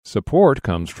Support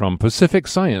comes from Pacific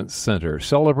Science Center,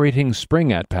 celebrating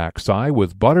spring at PacSci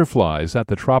with butterflies at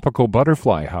the Tropical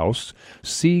Butterfly House,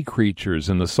 sea creatures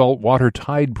in the saltwater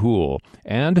tide pool,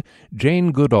 and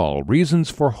Jane Goodall, Reasons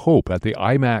for Hope at the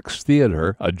IMAX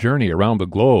Theater, a journey around the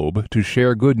globe to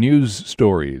share good news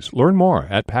stories. Learn more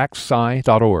at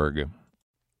pacsci.org.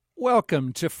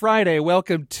 Welcome to Friday.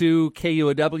 Welcome to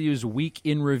KUOW's Week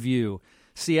in Review.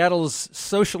 Seattle's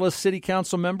Socialist City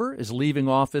Council member is leaving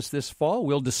office this fall.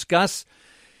 We'll discuss,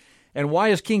 and why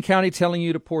is King County telling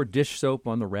you to pour dish soap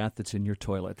on the rat that's in your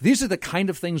toilet? These are the kind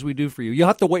of things we do for you. You'll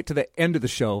have to wait to the end of the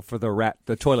show for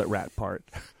the toilet rat part.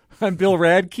 I'm Bill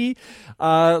Radke.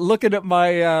 Looking at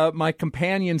my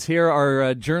companions here,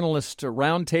 our journalist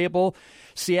roundtable,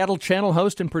 Seattle Channel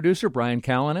host and producer Brian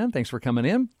Callanan. Thanks for coming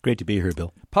in. Great to be here,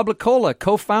 Bill. Public Cola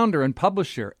co-founder and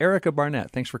publisher Erica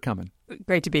Barnett. Thanks for coming.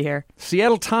 Great to be here.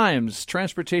 Seattle Times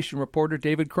transportation reporter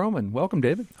David Croman. Welcome,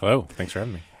 David. Hello. Thanks for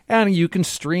having me. And you can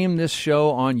stream this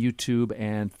show on YouTube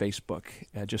and Facebook.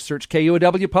 Just search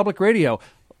KUOW Public Radio.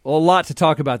 A lot to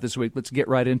talk about this week. Let's get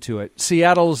right into it.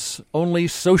 Seattle's only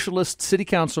socialist city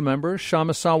council member,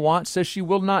 Kshama Sawant, says she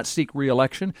will not seek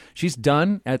re-election. She's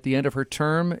done at the end of her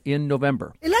term in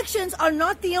November. Elections are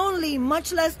not the only,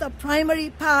 much less the primary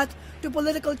path to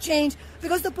political change,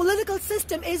 because the political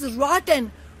system is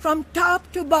rotten from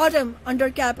top to bottom under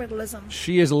capitalism.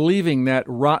 She is leaving that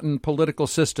rotten political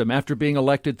system after being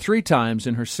elected 3 times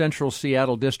in her central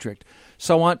Seattle district.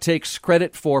 Sawant takes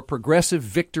credit for progressive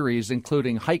victories,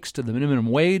 including hikes to the minimum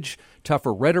wage,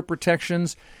 tougher renter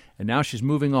protections, and now she's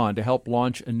moving on to help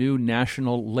launch a new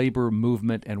national labor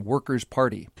movement and workers'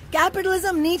 party.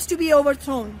 Capitalism needs to be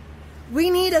overthrown.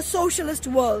 We need a socialist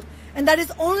world, and that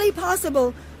is only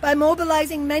possible by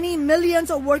mobilizing many millions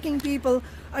of working people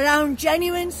around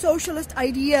genuine socialist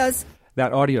ideas.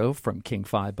 That audio from King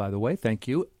 5, by the way. Thank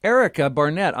you. Erica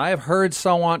Barnett, I have heard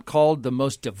Sawant called the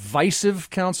most divisive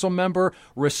council member,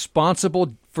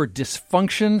 responsible for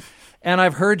dysfunction, and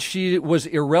I've heard she was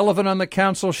irrelevant on the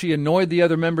council. She annoyed the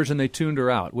other members and they tuned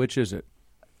her out. Which is it?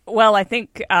 Well, I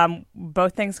think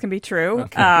both things can be true.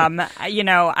 Okay.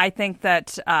 I think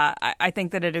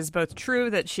that it is both true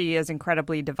that she is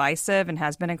incredibly divisive and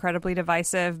has been incredibly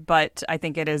divisive, but I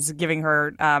think it is giving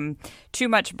her too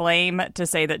much blame to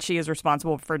say that she is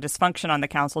responsible for dysfunction on the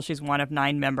council. She's one of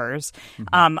 9 members.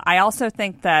 Mm-hmm. I also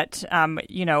think that, on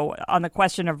the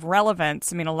question of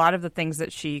relevance, a lot of the things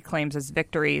that she claims as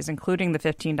victories, including the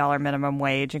 $15 minimum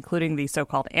wage, including the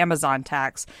so-called Amazon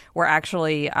tax, were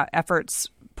actually efforts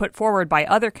put forward by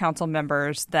other council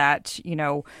members that,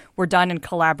 were done in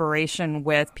collaboration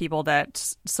with people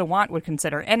that Sawant would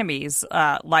consider enemies,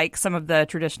 like some of the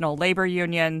traditional labor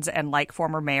unions and like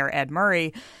former Mayor Ed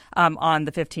Murray on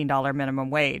the $15 minimum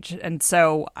wage. And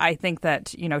so I think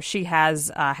that, she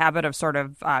has a habit of sort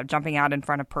of jumping out in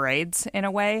front of parades in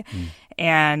a way.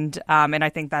 And I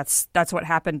think that's what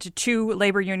happened to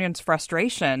labor unions'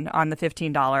 frustration on the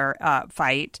 $15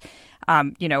 fight.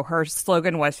 Her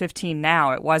slogan was 15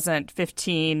 now. It wasn't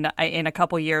 15 in a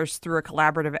couple years through a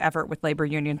collaborative effort with labor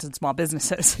unions and small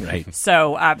businesses. Right.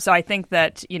 So I think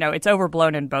that, it's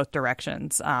overblown in both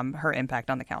directions, her impact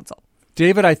on the council.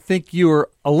 David, I think you were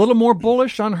a little more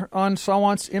bullish on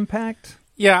Sawant's impact.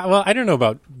 Yeah, well, I don't know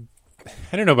about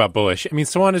bullish.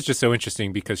 Sawant is just so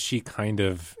interesting because she kind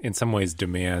of, in some ways,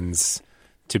 demands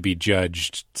to be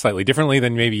judged slightly differently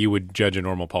than maybe you would judge a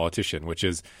normal politician, which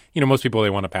is, most people, they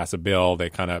want to pass a bill. They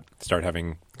kind of start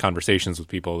having conversations with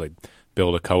people. They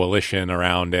build a coalition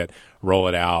around it, roll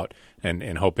it out,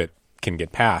 and hope it can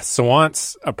get passed.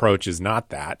 Sawant's approach is not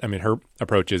that. Her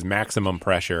approach is maximum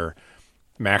pressure,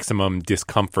 maximum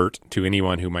discomfort to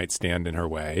anyone who might stand in her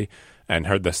way and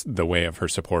the way of her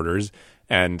supporters.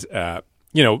 And,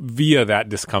 via that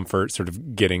discomfort, sort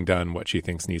of getting done what she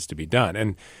thinks needs to be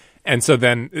done. And so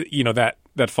then,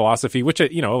 that philosophy, which, a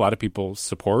lot of people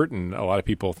support and a lot of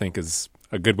people think is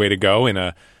a good way to go in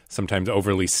a sometimes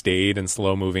overly staid and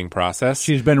slow-moving process.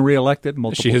 She's been reelected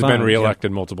multiple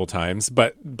times. Multiple times.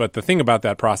 But the thing about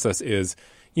that process is,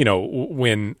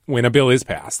 when a bill is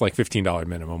passed, like $15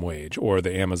 minimum wage or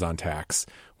the Amazon tax,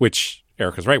 which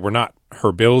Erica's right, were not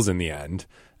her bills in the end,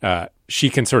 she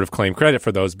can sort of claim credit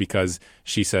for those because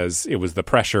she says it was the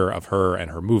pressure of her and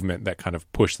her movement that kind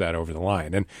of pushed that over the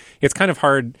line. And it's kind of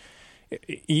hard,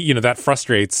 that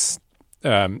frustrates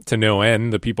to no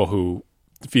end the people who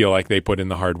feel like they put in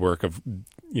the hard work of,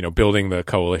 building the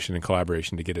coalition and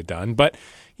collaboration to get it done. But,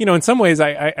 in some ways,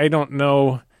 I don't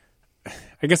know.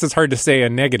 I guess it's hard to say a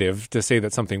negative, to say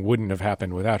that something wouldn't have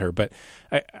happened without her. But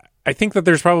I think that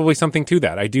there's probably something to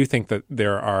that. I do think that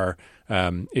there are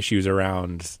issues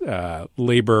around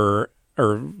labor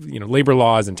or labor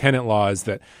laws and tenant laws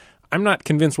that I'm not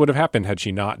convinced would have happened had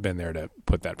she not been there to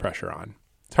put that pressure on.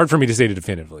 It's hard for me to say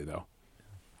definitively, though.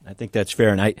 I think that's fair,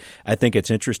 and I think it's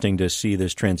interesting to see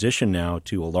this transition now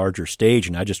to a larger stage,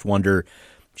 and I just wonder,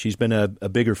 she's been a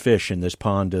bigger fish in this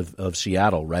pond of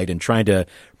Seattle, right, and trying to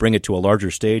bring it to a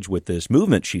larger stage with this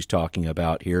movement she's talking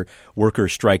about here,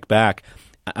 Workers Strike Back.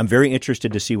 I'm very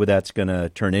interested to see what that's going to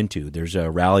turn into. There's a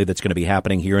rally that's going to be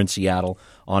happening here in Seattle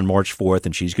on March 4th,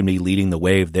 and she's going to be leading the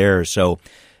wave there. So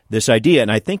this idea,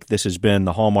 and I think this has been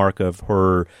the hallmark of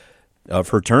her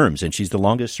terms, and she's the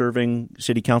longest-serving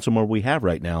city councilman we have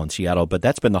right now in Seattle, but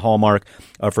that's been the hallmark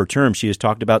of her term. She has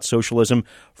talked about socialism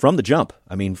from the jump.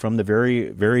 I mean, from the very,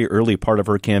 very early part of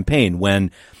her campaign when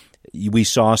we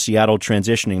saw Seattle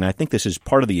transitioning, and I think this is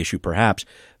part of the issue perhaps,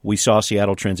 we saw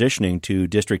Seattle transitioning to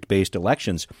district-based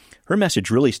elections. Her message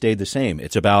really stayed the same.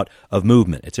 It's about a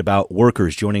movement. It's about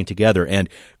workers joining together. And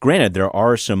granted, there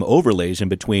are some overlays in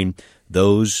between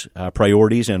those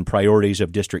priorities and priorities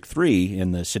of District 3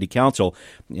 in the city council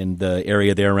in the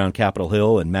area there around Capitol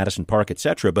Hill and Madison Park, et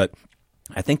cetera. But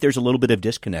I think there's a little bit of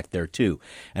disconnect there, too.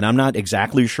 And I'm not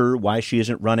exactly sure why she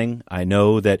isn't running. I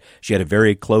know that she had a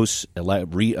very close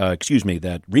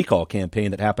that recall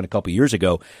campaign that happened a couple years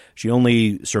ago. She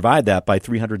only survived that by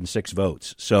 306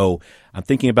 votes. So I'm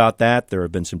thinking about that. There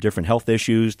have been some different health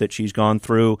issues that she's gone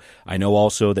through. I know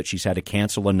also that she's had to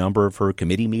cancel a number of her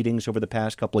committee meetings over the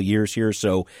past couple of years here.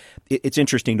 So it's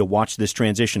interesting to watch this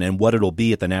transition and what it'll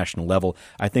be at the national level.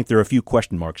 I think there are a few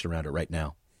question marks around it right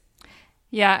now.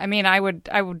 Yeah, I mean, I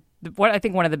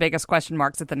think one of the biggest question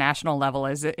marks at the national level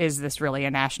is this really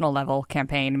a national level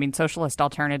campaign? I mean, Socialist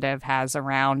Alternative has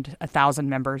around 1,000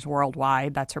 members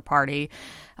worldwide. That's her party.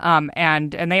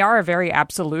 And they are a very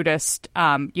absolutist,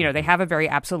 they have a very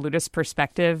absolutist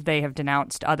perspective. They have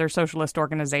denounced other socialist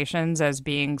organizations as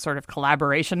being sort of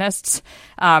collaborationists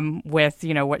with,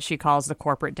 what she calls the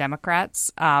corporate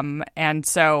Democrats. And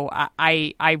so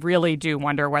I really do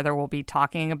wonder whether we'll be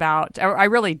talking about, or I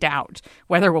really doubt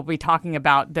whether we'll be talking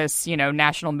about this,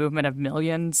 national movement of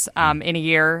millions in a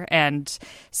year. And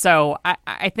so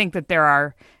I think that there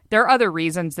are other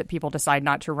reasons that people decide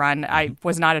not to run. I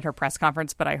was not at her press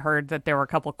conference, but I heard that there were a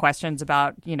couple of questions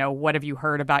about, what have you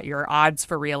heard about your odds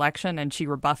for reelection? And she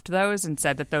rebuffed those and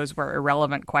said that those were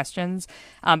irrelevant questions.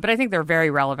 But I think they're very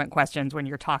relevant questions when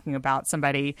you're talking about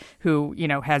somebody who,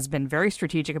 has been very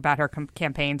strategic about her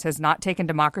campaigns, has not taken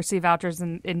democracy vouchers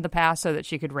in the past so that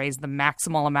she could raise the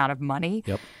maximal amount of money.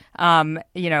 Yep. And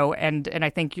I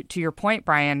think to your point,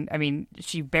 Brian, I mean,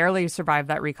 she barely survived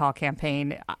that recall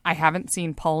campaign. I haven't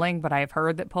seen polling, but I have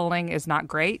heard that polling is not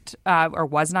great or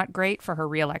was not great for her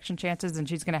reelection chances. And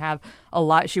she's going to have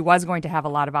she was going to have a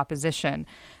lot of opposition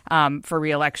for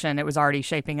reelection. It was already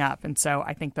shaping up. And so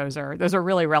I think those are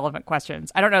really relevant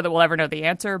questions. I don't know that we'll ever know the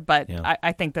answer, but yeah.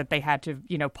 I think that they had to,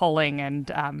 polling and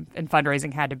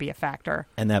fundraising had to be a factor.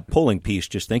 And that polling piece,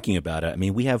 just thinking about it, I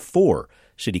mean, we have 4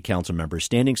 city council members,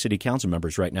 standing city council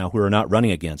members right now who are not running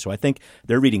again. So I think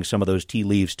they're reading some of those tea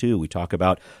leaves too. We talk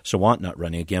about Sawant not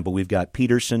running again, but we've got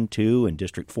Peterson too in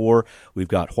District 4. We've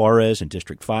got Juarez in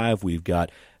District 5. We've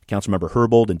got Councilmember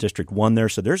Herbold in District 1 there.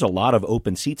 So there's a lot of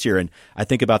open seats here. And I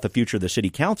think about the future of the city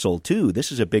council, too.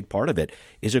 This is a big part of it.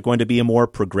 Is it going to be a more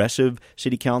progressive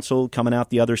city council coming out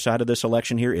the other side of this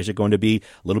election here? Is it going to be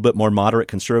a little bit more moderate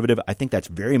conservative? I think that's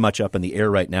very much up in the air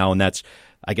right now. And that's,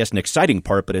 I guess, an exciting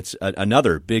part, but it's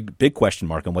another big question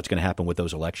mark on what's going to happen with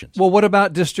those elections. Well, what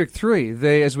about District 3?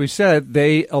 They, as we said,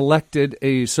 they elected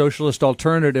a socialist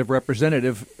alternative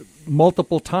representative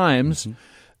multiple times. Mm-hmm.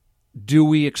 Do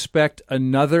we expect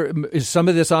is some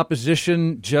of this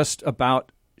opposition just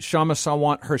about Kshama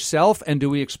Sawant herself, and do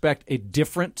we expect a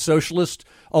different socialist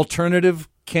alternative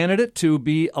candidate to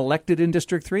be elected in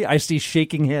District 3? I see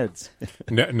shaking heads.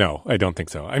 No, I don't think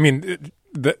so. I mean,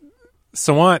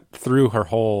 Sawant, through her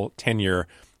whole tenure,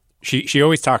 she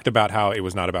always talked about how it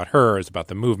was not about her, it was about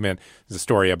the movement. There's a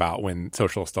story about when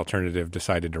Socialist Alternative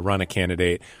decided to run a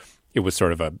candidate. It was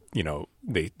sort of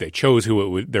they chose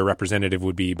who their representative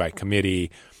would be by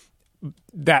committee.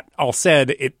 That all said,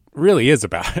 it really is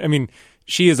about, I mean,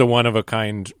 she is a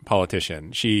one-of-a-kind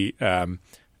politician. She,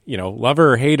 love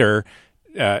her or hate her,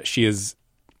 she is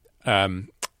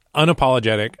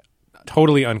unapologetic,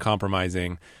 totally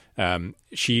uncompromising.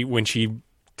 When she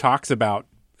talks about,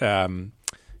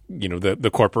 the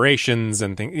corporations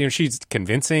and things, she's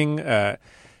convincing.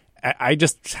 I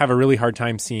just have a really hard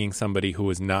time seeing somebody who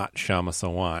is not Kshama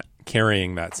Sawant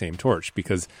carrying that same torch,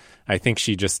 because I think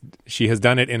she has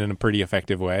done it in a pretty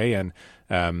effective way. And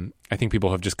I think people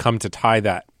have just come to tie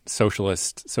that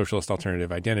socialist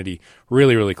alternative identity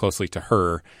really, really closely to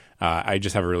her. I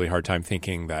just have a really hard time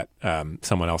thinking that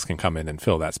someone else can come in and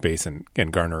fill that space and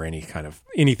garner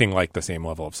anything like the same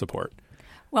level of support.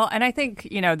 Well, and I think,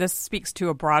 this speaks to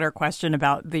a broader question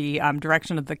about the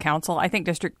direction of the council. I think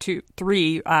District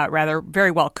 3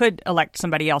 very well could elect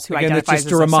somebody else who identifies just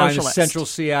as to remind, socialist. Central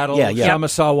Seattle, Shama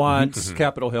Sawant,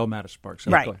 Capitol Hill, Madison Park.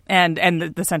 Right,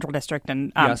 and the Central District.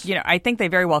 And, yes. I think they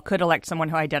very well could elect someone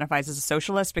who identifies as a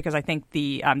socialist, because I think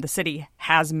the city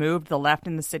has moved, the left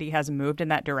in the city has moved in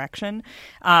that direction,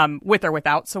 with or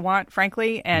without Sawant,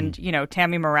 frankly. And,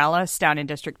 Tammy Morales down in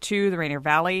District 2, the Rainier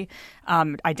Valley,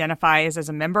 identifies as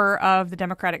a member of the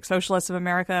Democratic Socialists of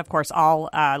America. Of course, all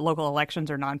local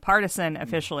elections are nonpartisan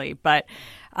officially, but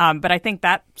I think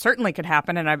that certainly could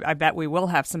happen, and I bet we will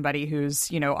have somebody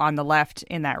who's on the left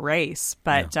in that race.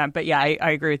 But I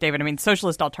agree with David. I mean,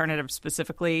 Socialist Alternative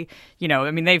specifically,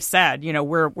 they've said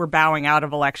we're bowing out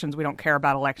of elections. We don't care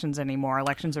about elections anymore.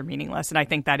 Elections are meaningless, and I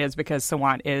think that is because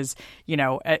Sawant is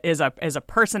a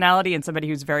personality and somebody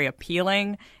who's very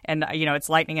appealing, and it's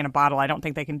lightning in a bottle. I don't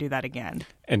think they can do that again.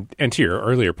 And to your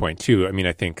earlier point too, I mean,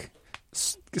 I think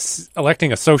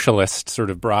electing a socialist sort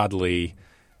of broadly,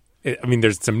 I mean,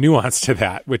 there's some nuance to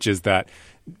that, which is that,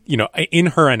 in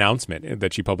her announcement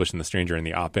that she published in The Stranger in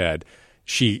the op-ed,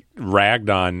 she ragged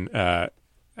on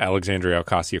Alexandria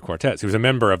Ocasio-Cortez, who was a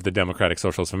member of the Democratic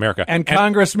Socialists of America. And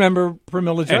Congress member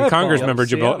Pramila Jayapal. And Congress member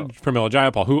Pramila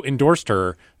Jayapal, who endorsed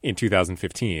her in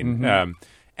 2015. Mm-hmm.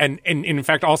 And in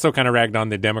fact also kind of ragged on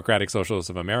the Democratic Socialists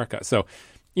of America. So,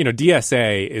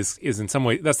 DSA is in some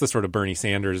way, that's the sort of Bernie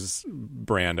Sanders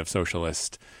brand of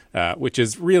socialist, which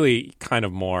is really kind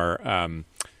of more,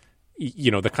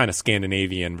 the kind of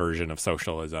Scandinavian version of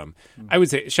socialism. Mm-hmm. I would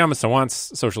say Shama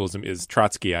Sawant's socialism is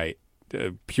Trotskyite,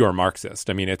 pure Marxist.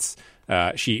 I mean, it's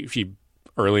she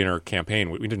early in her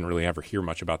campaign, we didn't really ever hear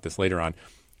much about this later on,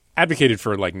 advocated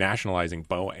for like nationalizing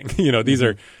Boeing. These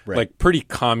are like pretty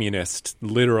communist,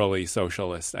 literally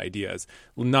socialist ideas.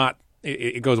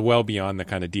 It goes well beyond the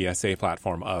kind of DSA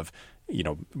platform of,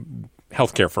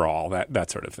 healthcare for all, that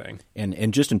sort of thing.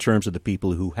 And just in terms of the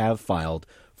people who have filed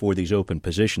for these open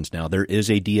positions now, there is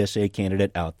a DSA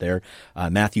candidate out there.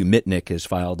 Matthew Mitnick has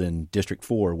filed in District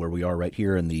 4, where we are right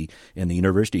here in the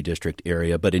University District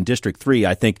area. But in District 3,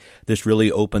 I think this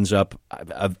really opens up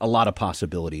a lot of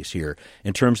possibilities here.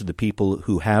 In terms of the people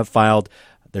who have filed,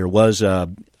 there was a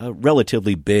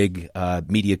relatively big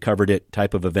media covered it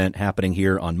type of event happening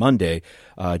here on Monday.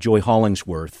 Joy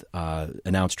Hollingsworth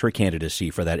announced her candidacy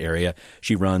for that area.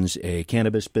 She runs a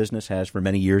cannabis business, has for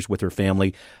many years with her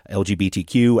family,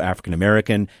 LGBTQ, African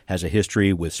American, has a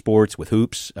history with sports, with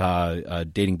hoops,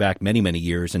 dating back many, many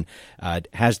years, and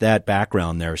has that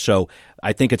background there. So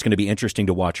I think it's going to be interesting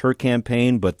to watch her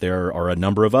campaign, but there are a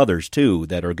number of others, too,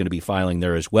 that are going to be filing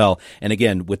there as well. And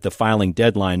again, with the filing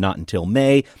deadline not until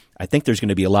May, I think there's going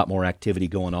to be a lot more activity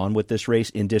going on with this race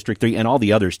in District 3 and all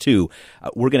the others, too.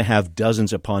 We're going to have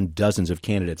dozens upon dozens of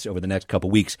candidates over the next couple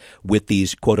weeks with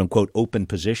these quote-unquote open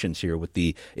positions here with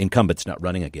the incumbents not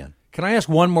running again. Can I ask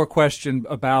one more question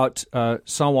about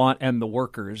Sawant and the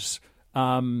workers?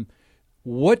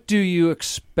 What do you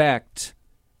expect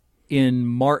in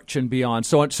March and beyond?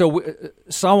 So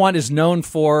Sawant is known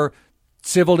for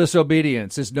civil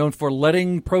disobedience, is known for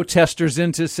letting protesters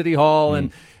into City Hall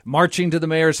and marching to the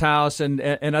mayor's house and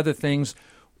other things.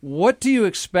 What do you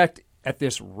expect at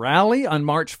this rally on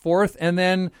March 4th? And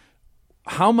then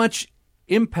how much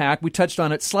impact, we touched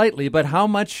on it slightly, but how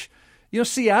much,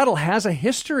 Seattle has a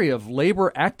history of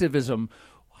labor activism.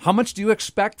 How much do you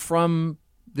expect from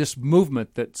this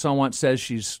movement that Sawant says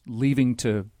she's leaving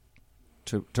to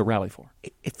rally for?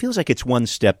 It feels like it's one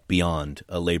step beyond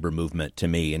a labor movement to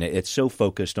me, and it's so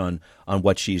focused on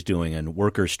what she's doing and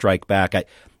workers strike back.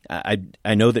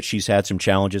 I know that she's had some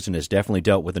challenges and has definitely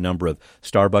dealt with a number of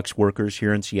Starbucks workers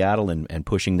here in Seattle and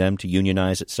pushing them to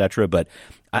unionize, et cetera, but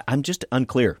I'm just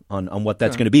unclear on what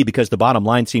that's going to be, because the bottom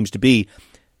line seems to be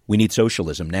we need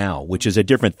socialism now, which is a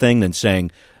different thing than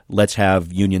saying let's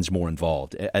have unions more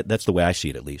involved. That's the way I see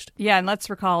it, at least. Yeah, and let's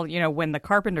recall, when the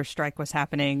carpenter strike was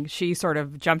happening, she sort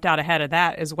of jumped out ahead of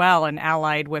that as well and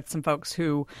allied with some folks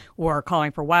who were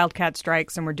calling for wildcat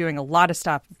strikes and were doing a lot of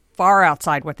stuff far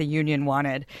outside what the union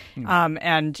wanted.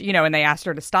 And they asked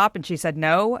her to stop, and she said,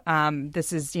 no,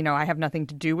 this is, I have nothing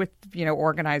to do with,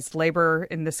 organized labor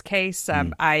in this case.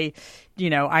 I'm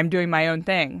doing my own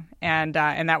thing. And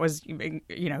that was,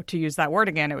 to use that word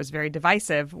again, it was very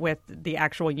divisive with the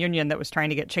actual union that was trying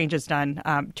to get changes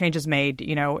done, changes made,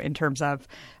 in terms of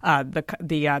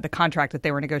the contract that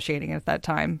they were negotiating at that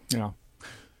time. Yeah.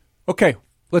 Okay,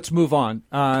 let's move on.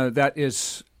 That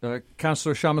is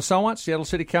Councilor Shama Sawant, Seattle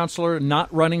City Councilor,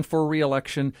 not running for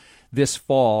re-election this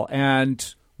fall.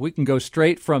 And We can go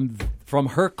straight from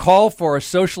her call for a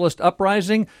socialist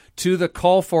uprising to the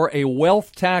call for a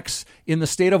wealth tax in the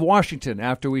state of Washington.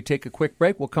 After we take a quick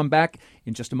break, we'll come back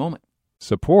in just a moment.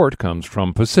 Support comes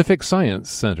from Pacific Science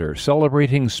Center,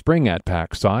 celebrating spring at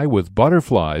PacSci with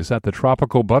butterflies at the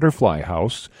Tropical Butterfly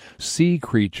House, sea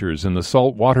creatures in the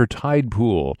saltwater tide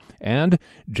pool, and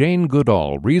Jane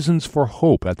Goodall, Reasons for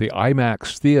Hope at the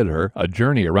IMAX Theater, a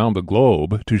journey around the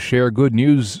globe to share good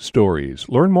news stories.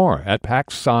 Learn more at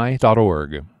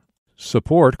pacsci.org.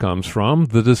 Support comes from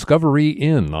the Discovery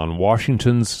Inn on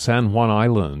Washington's San Juan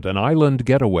Island, an island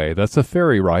getaway that's a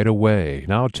ferry ride away,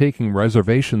 now taking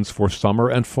reservations for summer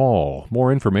and fall.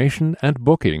 More information and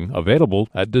booking available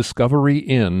at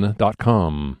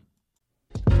discoveryinn.com.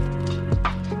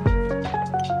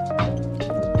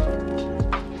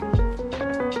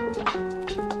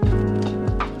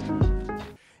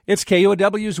 It's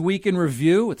KUOW's Week in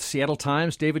Review with Seattle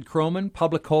Times' David Croman,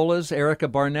 Publicola's Erica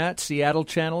Barnett, Seattle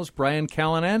Channel's Brian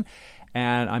Callanan,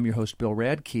 and I'm your host, Bill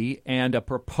Radke. And a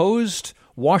proposed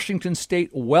Washington state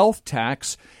wealth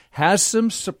tax has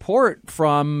some support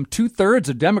from two-thirds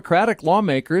of Democratic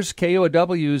lawmakers.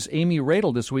 KUOW's Amy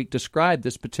Radel this week described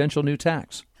this potential new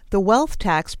tax. The wealth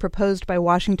tax proposed by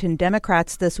Washington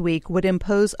Democrats this week would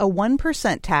impose a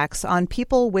 1% tax on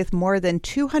people with more than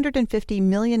 $250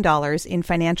 million in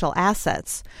financial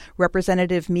assets.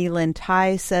 Representative Mi-Lin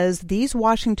Tai says these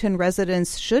Washington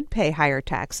residents should pay higher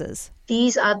taxes.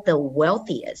 These are the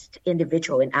wealthiest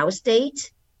individual in our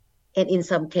state, and in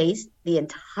some case, the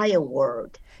entire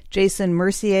world. Jason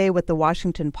Mercier with the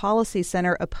Washington Policy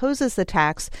Center opposes the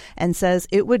tax and says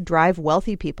it would drive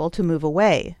wealthy people to move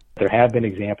away. There have been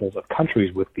examples of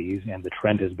countries with these, and the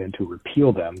trend has been to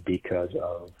repeal them because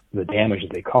of the damage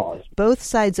that they cause. Both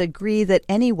sides agree that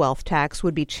any wealth tax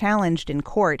would be challenged in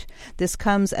court. This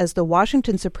comes as the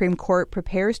Washington Supreme Court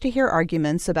prepares to hear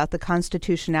arguments about the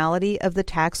constitutionality of the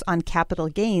tax on capital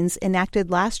gains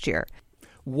enacted last year.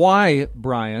 Why,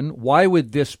 Brian, why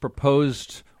would this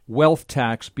proposed wealth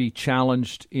tax be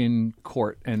challenged in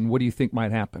court, and what do you think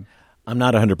might happen? I'm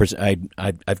not 100%.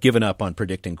 I've given up on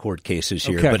predicting court cases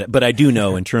here, but I do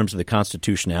know in terms of the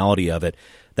constitutionality of it,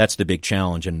 that's the big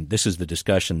challenge, and this is the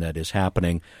discussion that is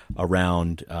happening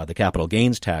around the capital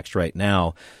gains tax right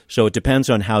now. So it depends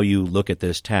on how you look at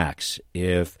this tax.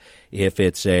 If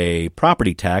it's a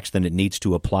property tax, then it needs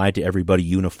to apply to everybody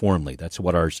uniformly. That's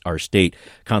what our state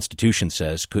constitution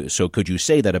says. So could you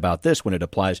say that about this when it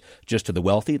applies just to the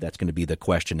wealthy? That's going to be the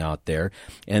question out there.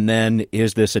 And then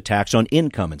is this a tax on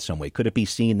income in some way? Could it be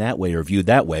seen that way or viewed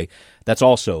that way? That's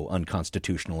also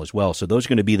unconstitutional as well. So those are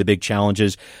going to be the big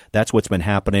challenges. That's what's been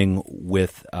happening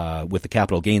with the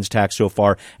capital gains tax so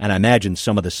far. And I imagine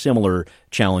some of the similar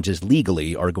challenges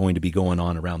legally are going to be going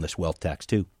on around this wealth tax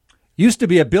too. Used to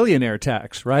be a billionaire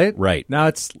tax, right? Right. Now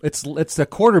it's a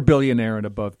quarter billionaire and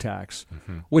above tax,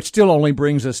 which still only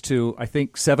brings us to, I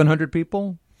think, 700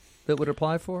 people that would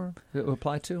apply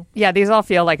to. Yeah, these all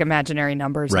feel like imaginary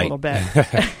numbers a little bit.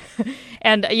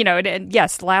 And,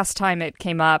 yes, last time it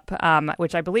came up,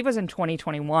 which I believe was in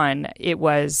 2021, it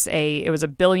was a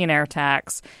billionaire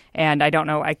tax. And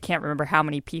I can't remember how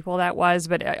many people that was,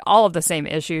 but all of the same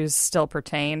issues still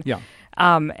pertain. Yeah.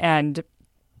 And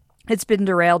it's been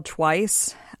derailed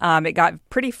twice. It got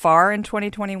pretty far in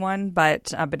 2021,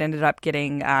 but ended up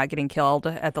getting killed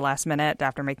at the last minute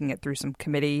after making it through some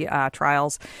committee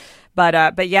trials.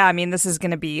 But yeah, I mean, this is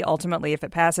going to be ultimately, if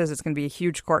it passes, it's going to be a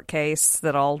huge court case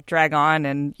that'll drag on,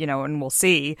 and we'll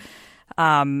see.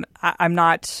 I'm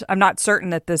not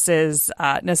certain that this is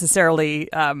necessarily.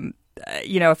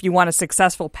 If you want a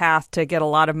successful path to get a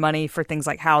lot of money for things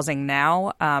like housing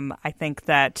now, I think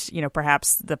that,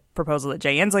 perhaps the proposal that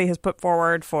Jay Inslee has put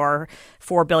forward for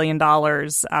 $4 billion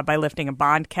by lifting a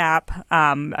bond cap,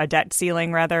 a debt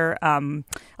ceiling rather, on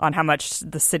how much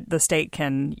the state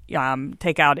can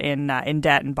take out in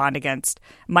debt and bond against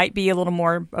might be a little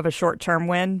more of a short-term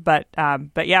win. But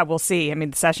yeah, we'll see. I mean,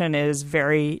 the session is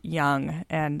very young,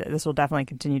 and this will definitely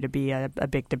continue to be a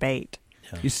big debate.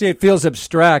 You see, it feels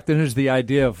abstract. Then there's the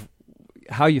idea of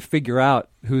how you figure out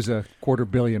who's a quarter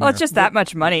billionaire. Well, it's just that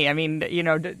much money. I mean,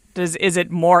 is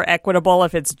it more equitable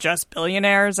if it's just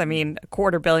billionaires? I mean, a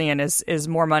quarter billion is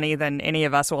more money than any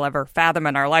of us will ever fathom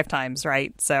in our lifetimes,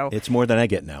 right? So it's more than I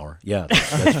get an hour. Yeah,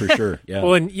 that's for sure. Yeah.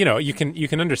 Well, and you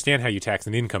can understand how you tax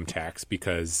an income tax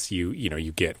because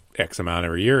you get X amount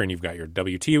every year, and you've got your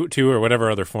W-2 or whatever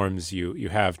other forms you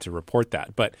have to report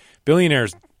that. But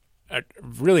billionaires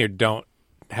really don't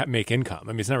make income.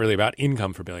 I mean, it's not really about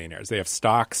income for billionaires. They have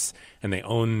stocks and they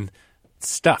own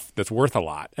stuff that's worth a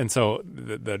lot. And so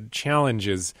the challenge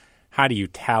is, how do you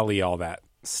tally all that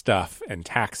stuff and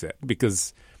tax it?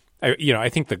 Because I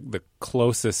think the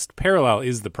closest parallel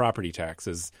is the property tax,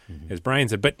 as Brian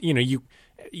said. But you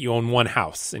own one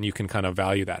house and you can kind of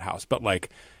value that house. But like,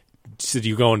 so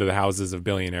you go into the houses of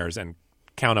billionaires and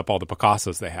count up all the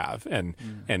Picassos they have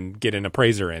and get an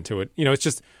appraiser into it. It's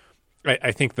just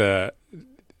I think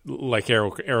like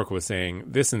Eric was saying,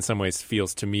 this in some ways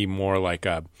feels to me more like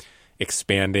a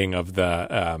expanding of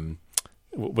the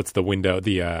what's the window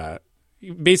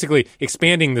basically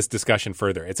expanding this discussion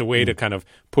further. It's a way to kind of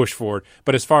push forward.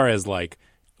 But as far as like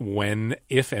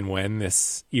if and when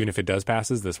this, even if it does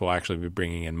passes, this will actually be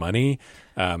bringing in money,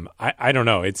 I don't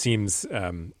know. It seems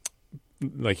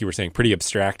like you were saying, pretty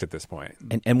abstract at this point.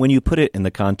 And when you put it in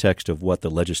the context of what the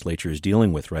legislature is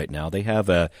dealing with right now, they have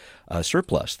a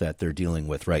surplus that they're dealing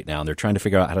with right now, and they're trying to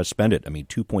figure out how to spend it. I mean,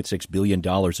 $2.6 billion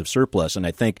of surplus, and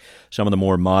I think some of the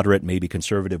more moderate, maybe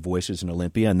conservative voices in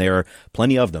Olympia, and there are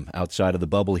plenty of them outside of the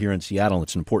bubble here in Seattle,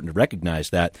 it's important to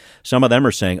recognize that. Some of them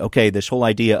are saying, okay, this whole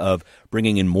idea of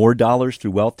bringing in more dollars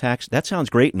through wealth tax, that sounds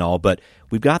great and all, but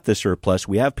we've got the surplus.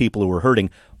 We have people who are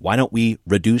hurting. Why don't we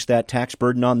reduce that tax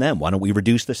burden on them? Why don't we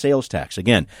reduce the sales tax?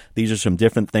 Again, these are some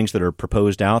different things that are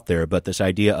proposed out there, but this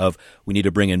idea of we need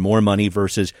to bring in more money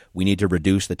versus we need to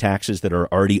reduce the taxes that are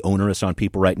already onerous on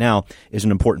people right now is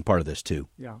an important part of this too.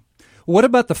 Yeah. What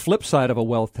about the flip side of a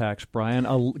wealth tax, Brian?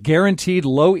 A guaranteed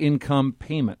low-income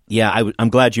payment. Yeah, I'm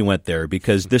glad you went there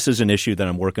because this is an issue that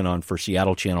I'm working on for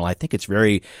Seattle Channel. I think it's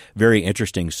very, very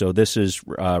interesting. So this is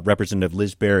Representative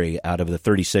Liz Berry out of the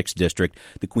 36th District,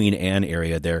 the Queen Anne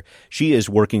area there. She is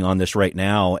working on this right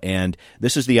now, and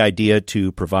this is the idea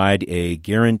to provide a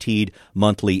guaranteed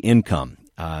monthly income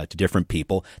to different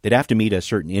people. They'd have to meet a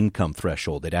certain income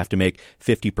threshold. They'd have to make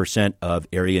 50% of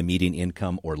area median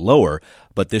income or lower,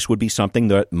 but this would be something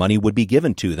that money would be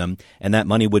given to them, and that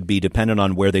money would be dependent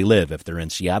on where they live. If they're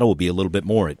in Seattle, it would be a little bit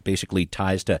more. It basically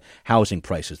ties to housing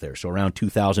prices there. So around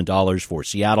 $2,000 for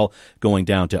Seattle, going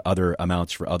down to other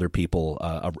amounts for other people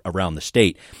around the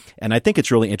state. And I think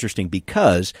it's really interesting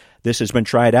because this has been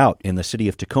tried out in the city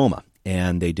of Tacoma.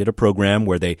 And they did a program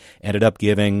where they ended up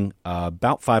giving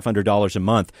about $500 a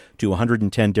month to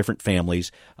 110 different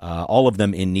families, all of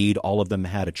them in need. All of them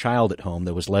had a child at home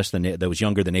that was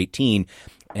younger than 18.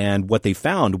 And what they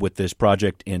found with this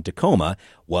project in Tacoma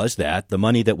was that the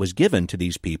money that was given to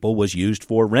these people was used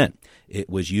for rent. It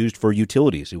was used for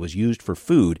utilities. It was used for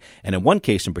food. And in one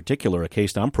case in particular, a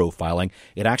case that I'm profiling,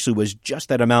 it actually was just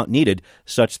that amount needed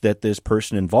such that this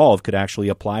person involved could actually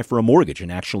apply for a mortgage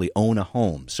and actually own a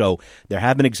home. So there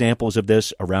have been examples of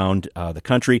this around the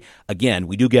country. Again,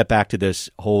 we do get back to this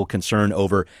whole concern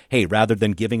over, hey, rather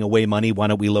than giving away money, why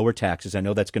don't we lower taxes? I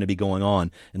know that's going to be going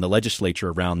on in the legislature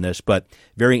around this, but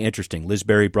very interesting. Liz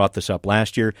Berry brought this up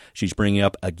last year. She's bringing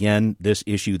up again this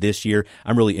issue this year.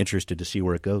 I'm really interested to see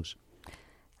where it goes.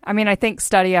 I mean, I think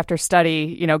study after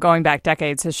study, going back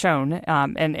decades has shown,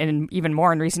 and even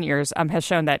more in recent years, has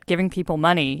shown that giving people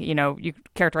money, you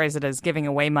characterize it as giving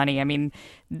away money. I mean,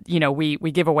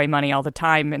 we give away money all the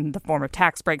time in the form of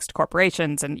tax breaks to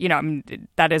corporations. And,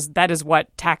 that is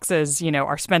what taxes,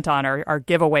 are spent on, are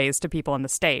giveaways to people in the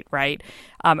state, right?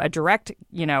 A direct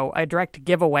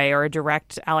giveaway or a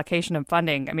direct allocation of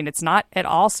funding. I mean, it's not at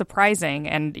all surprising.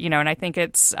 And, and I think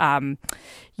it's,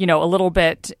 a little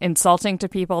bit insulting to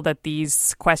people that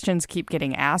these questions keep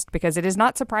getting asked, because it is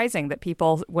not surprising that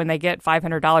people, when they get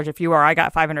 $500, if you or I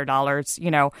got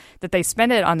 $500, that they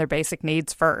spend it on their basic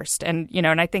needs first. And,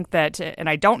 and I think that, and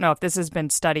I don't know if this has been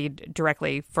studied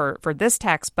directly for this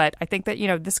tax, but I think that,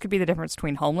 this could be the difference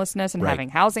between homelessness and having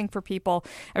housing for people.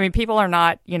 I mean, people are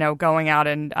not, going out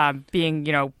and being,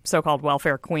 so-called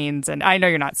welfare queens. And I know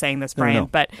you're not saying this, Brian,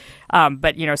 but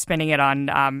spending it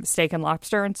on steak and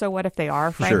lobster. And so what if they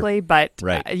are, frankly? Sure. But,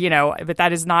 but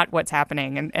that is not what's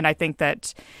happening. And I think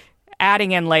that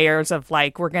adding in layers of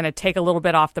like, we're going to take a little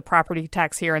bit off the property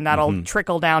tax here and that'll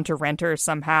trickle down to renters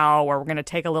somehow, or we're going to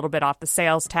take a little bit off the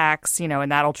sales tax,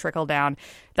 and that'll trickle down.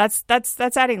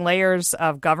 That's adding layers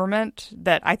of government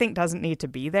that I think doesn't need to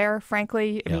be there,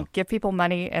 frankly. I mean, give people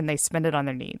money and they spend it on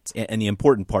their needs. And the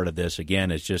important part of this,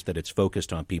 again, is just that it's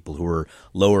focused on people who are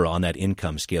lower on that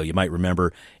income scale. You might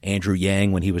remember Andrew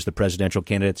Yang when he was the presidential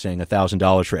candidate saying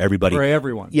 $1,000 for everybody. For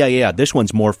everyone. Yeah. This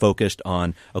one's more focused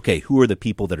on, okay, who are the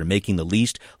people that are making the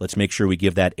least? Let's make sure we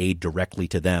give that aid directly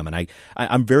to them. And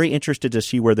I'm very interested to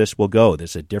see where this will go.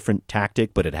 This is a different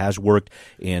tactic, but it has worked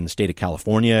in the state of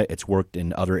California. It's worked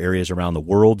in other areas around the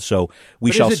world. So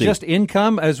we but shall see. Is it just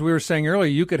income? As we were saying earlier,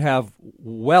 you could have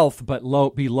wealth but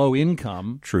be low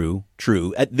income. True.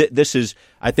 I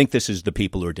think this is the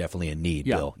people who are definitely in need,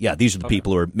 Bill. Yeah, these are the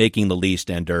people who are making the least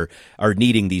and are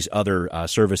needing these other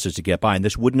services to get by. And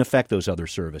this wouldn't affect those other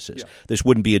services. Yeah. This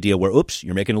wouldn't be a deal where, oops,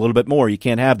 you're making a little bit more, you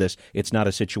can't have this. It's not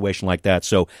a situation like that.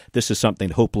 So this is something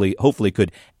that hopefully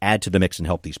could add to the mix and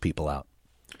help these people out.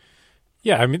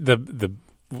 Yeah, I mean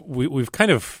we've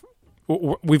kind of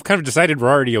decided we're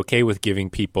already okay with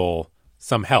giving people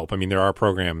some help. I mean, there are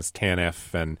programs,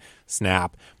 TANF and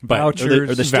SNAP, but vouchers,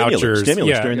 or the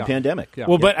stimulus during the pandemic. Yeah.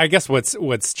 Well, but I guess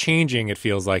what's changing, it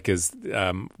feels like, is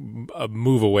a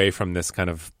move away from this kind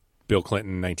of Bill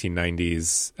Clinton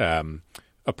 1990s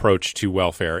approach to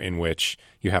welfare, in which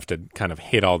you have to kind of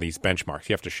hit all these benchmarks.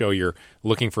 You have to show you're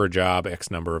looking for a job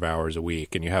X number of hours a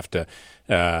week, and you have to,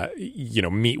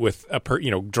 meet with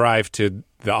drive to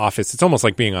the office. It's almost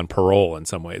like being on parole in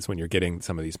some ways when you're getting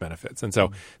some of these benefits. And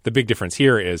so the big difference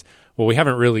here is, well, we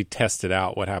haven't really tested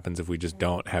out what happens if we just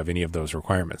don't have any of those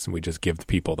requirements and we just give the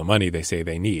people the money they say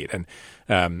they need.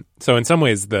 And so in some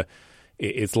ways,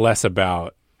 it's less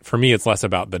about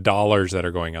the dollars that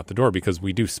are going out the door, because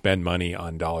we do spend money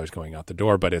on dollars going out the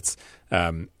door, but it's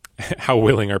how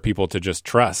willing are people to just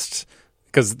trust?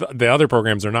 Because the other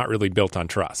programs are not really built on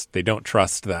trust. They don't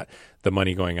trust that the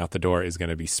money going out the door is going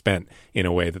to be spent in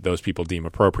a way that those people deem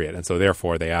appropriate. And so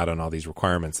therefore they add on all these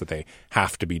requirements that they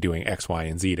have to be doing X, Y,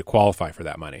 and Z to qualify for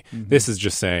that money. Mm-hmm. This is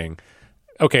just saying,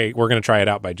 okay, we're going to try it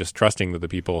out by just trusting that the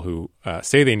people who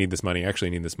say they need this money actually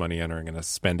need this money and are going to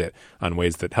spend it on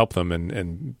ways that help them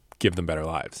and give them better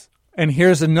lives. And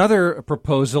here's another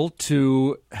proposal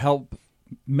to help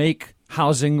make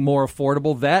housing more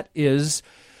affordable. That is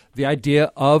the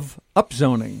idea of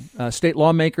upzoning. State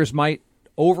lawmakers might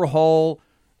overhaul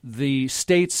the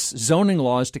state's zoning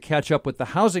laws to catch up with the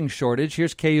housing shortage.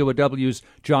 Here's KUOW's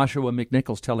Joshua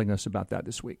McNichols telling us about that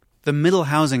this week. The middle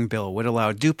housing bill would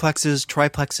allow duplexes,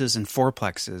 triplexes, and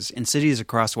fourplexes in cities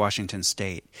across Washington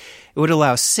state. It would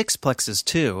allow sixplexes,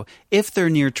 too, if they're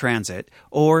near transit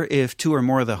or if two or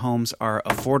more of the homes are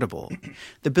affordable.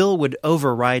 The bill would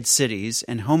override cities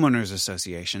and homeowners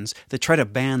associations that try to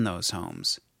ban those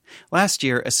homes. Last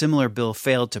year, a similar bill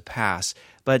failed to pass,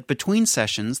 but between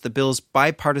sessions, the bill's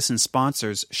bipartisan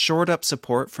sponsors shored up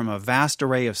support from a vast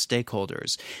array of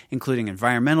stakeholders, including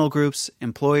environmental groups,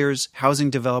 employers, housing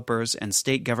developers, and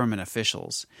state government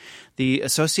officials. The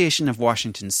Association of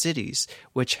Washington Cities,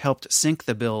 which helped sink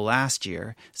the bill last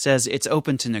year, says it's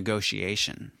open to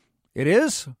negotiation. It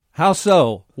is? How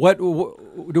so? What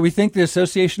do we think the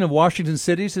Association of Washington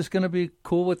Cities is going to be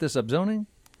cool with this upzoning?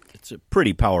 It's a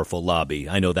pretty powerful lobby.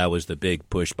 I know that was the big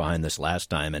push behind this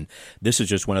last time, and this is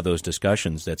just one of those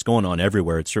discussions that's going on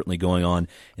everywhere. It's certainly going on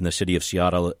in the city of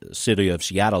Seattle.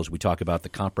 As we talk about the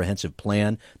comprehensive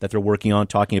plan that they're working on,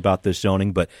 talking about this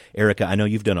zoning. But Erica, I know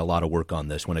you've done a lot of work on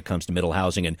this when it comes to middle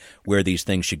housing and where these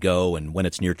things should go and when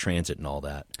it's near transit and all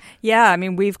that. Yeah, I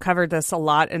mean, we've covered this a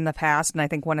lot in the past, and I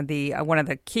think one of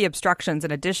the key obstructions,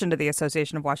 in addition to the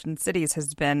Association of Washington Cities,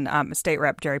 has been State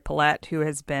Rep Jerry Paulette, who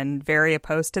has been very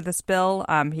opposed to this bill.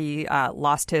 He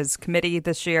lost his committee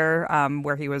this year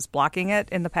where he was blocking it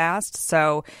in the past,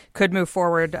 so could move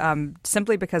forward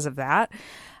simply because of that.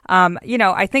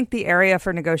 I think the area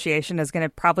for negotiation is going to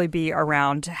probably be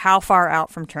around how far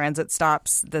out from transit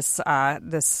stops this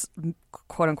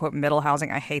quote-unquote middle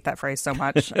housing. I hate that phrase so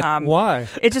much. Why?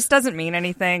 It just doesn't mean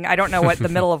anything. I don't know what the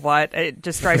middle of what. It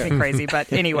just drives me crazy.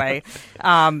 But anyway,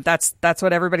 that's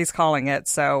what everybody's calling it.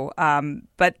 So,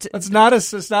 but it's not a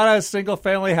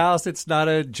single-family house. It's not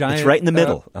a giant. It's right in the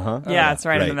middle. Yeah, it's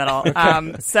right in the middle.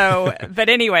 But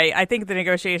anyway, I think the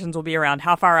negotiations will be around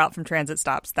how far out from transit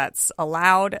stops that's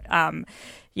allowed.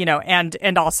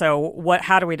 And also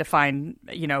how do we define,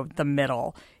 the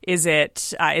middle? Is it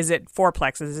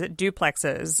fourplexes? Is it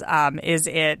duplexes? Is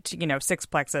it,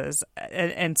 sixplexes?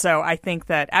 And so I think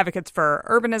that advocates for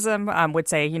urbanism would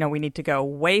say, we need to go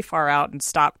way far out and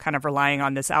stop kind of relying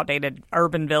on this outdated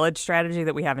urban village strategy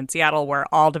that we have in Seattle, where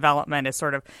all development is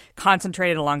sort of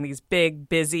concentrated along these big,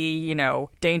 busy,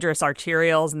 dangerous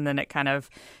arterials, and then it kind of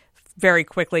very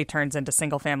quickly turns into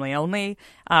single family only.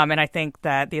 And I think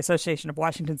that the Association of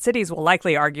Washington Cities will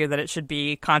likely argue that it should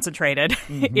be concentrated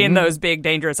in those big,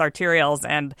 dangerous arterials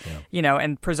and,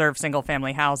 and preserve single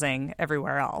family housing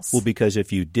everywhere else. Well, because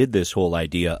if you did this whole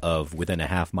idea of within a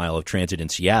half mile of transit in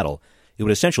Seattle, it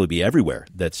would essentially be everywhere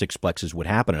that sixplexes would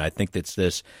happen. And I think it's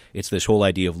this whole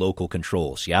idea of local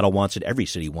control. Seattle wants it. Every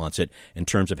city wants it in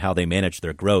terms of how they manage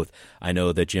their growth. I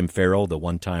know that Jim Farrell, the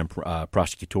one-time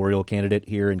prosecutorial candidate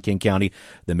here in King County,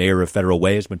 the mayor of Federal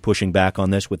Way, has been pushing back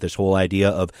on this with this whole idea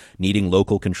of needing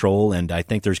local control. And I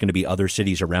think there's going to be other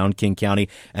cities around King County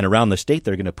and around the state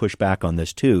that are going to push back on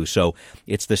this too. So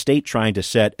it's the state trying to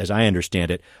set, as I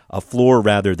understand it, a floor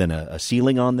rather than a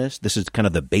ceiling on this. This is kind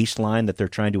of the baseline that they're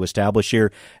trying to establish here,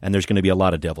 and there's going to be a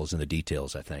lot of devils in the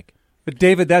details, I think. But,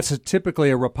 David, that's typically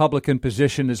a Republican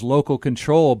position, is local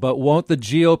control. But won't the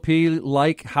GOP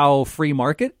like how free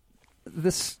market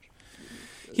this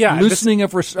loosening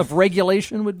of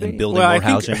regulation would be? And building more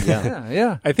housing.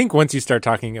 Yeah. I think once you start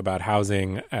talking about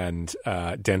housing and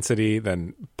density,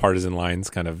 then partisan lines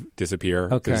kind of disappear.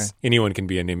 Okay. Because anyone can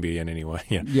be a NIMBY in any way.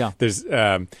 Yeah. There's,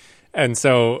 and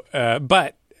so,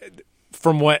 but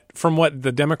from what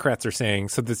the Democrats are saying,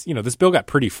 so this bill got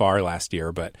pretty far last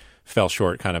year, but fell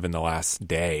short kind of in the last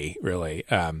day, really.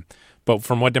 But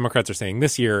from what Democrats are saying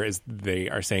this year is they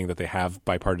are saying that they have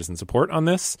bipartisan support on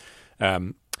this.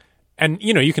 And,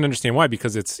 you can understand why,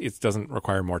 because it doesn't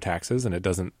require more taxes and it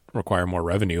doesn't require more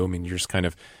revenue. I mean, you're just kind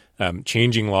of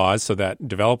changing laws so that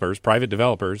private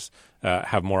developers,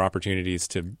 have more opportunities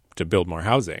to build more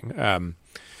housing.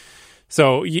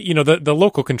 So, the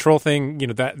local control thing,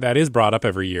 that is brought up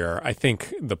every year. I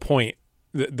think the point,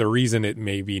 the reason it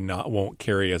maybe won't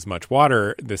carry as much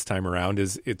water this time around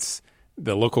is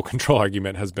the local control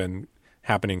argument has been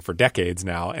happening for decades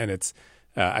now. And it's,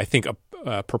 I think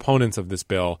proponents of this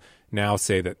bill now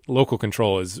say that local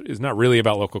control is not really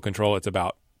about local control. It's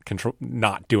about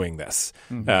not doing this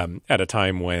at a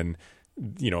time when,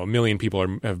 1 million people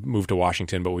have moved to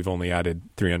Washington, but we've only added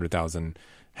 300,000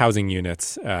 housing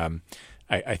units.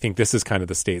 I think this is kind of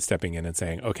the state stepping in and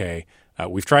saying, okay,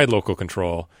 we've tried local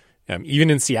control. Even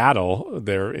in Seattle,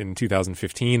 there in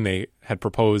 2015, they had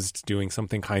proposed doing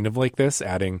something kind of like this,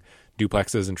 adding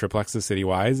duplexes and triplexes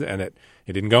citywide, and it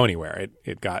didn't go anywhere.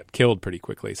 It got killed pretty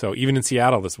quickly. So even in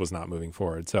Seattle, this was not moving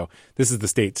forward. So this is the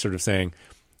state sort of saying,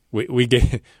 we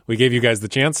gave you guys the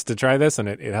chance to try this, and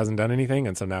it hasn't done anything,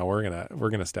 and so now we're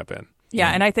gonna step in. Yeah,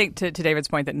 and I think to David's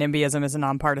point that NIMBYism is a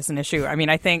nonpartisan issue. I mean,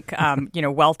 I think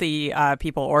wealthy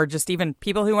people, or just even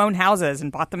people who own houses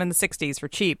and bought them in the 60s for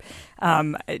cheap,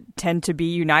 tend to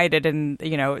be united in,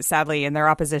 sadly, in their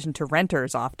opposition to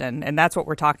renters often, and that's what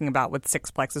we're talking about with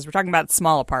sixplexes. We're talking about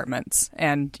small apartments,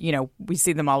 and we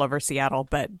see them all over Seattle,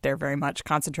 but they're very much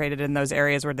concentrated in those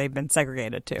areas where they've been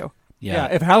segregated to. Yeah,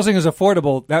 if housing is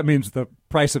affordable, that means the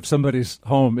price of somebody's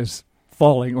home is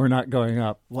falling or not going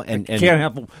up. Well, and can't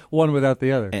have one without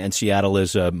the other. And Seattle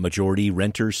is a majority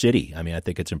renter city. I mean, I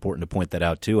think it's important to point that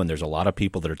out, too. And there's a lot of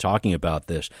people that are talking about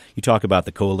this. You talk about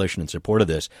the coalition in support of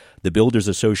this. The Builders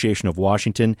Association of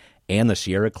Washington and the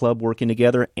Sierra Club working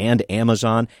together, and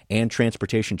Amazon and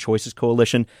Transportation Choices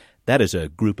Coalition. That is a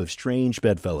group of strange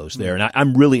bedfellows there. And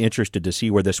I'm really interested to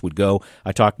see where this would go.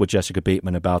 I talked with Jessica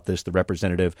Bateman about this, the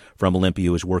representative from Olympia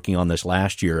who was working on this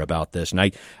last year about this. And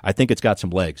I think it's got some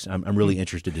legs. I'm really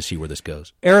interested to see where this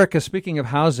goes. Erica, speaking of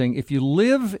housing, if you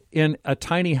live in a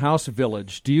tiny house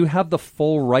village, do you have the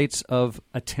full rights of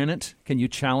a tenant? Can you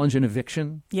challenge an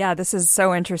eviction? Yeah, this is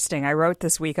so interesting. I wrote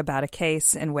this week about a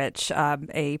case in which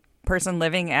a person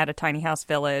living at a tiny house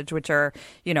village, which are,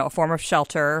 a form of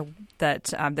shelter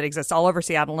that exists all over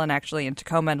Seattle and actually in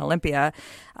Tacoma and Olympia,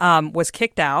 was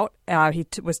kicked out. He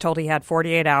was told he had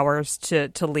 48 hours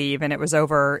to leave, and it was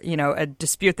over, a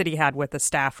dispute that he had with a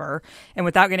staffer. And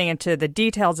without getting into the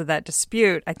details of that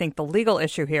dispute, I think the legal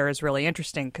issue here is really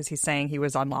interesting because he's saying he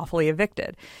was unlawfully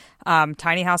evicted.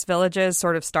 Tiny house villages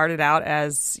sort of started out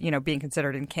as, being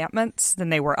considered encampments. Then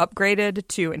they were upgraded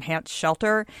to enhanced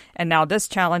shelter. And now this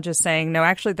challenge is saying, no,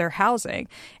 actually they're housing.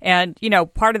 And,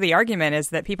 part of the argument is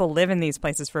that people live in these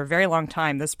places for a very long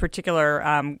time. This particular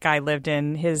guy lived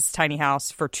in his tiny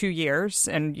house for 2 years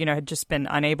and, had just been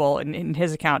unable, in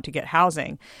his account, to get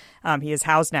housing. He is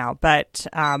housed now, but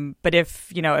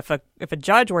if a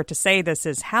judge were to say this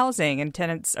is housing and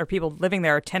tenants or people living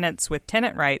there are tenants with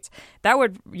tenant rights, that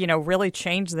would really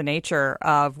change the nature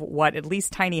of what at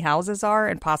least tiny houses are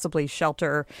and possibly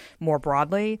shelter more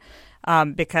broadly.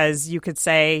 Because you could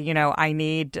say, I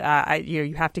need,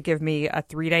 you have to give me a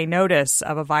 3-day notice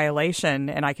of a violation,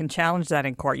 and I can challenge that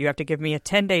in court. You have to give me a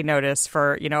 10-day notice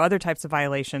for, other types of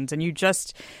violations, and you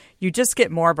just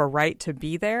get more of a right to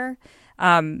be there.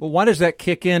 Well, why does that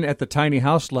kick in at the tiny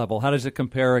house level? How does it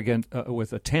compare again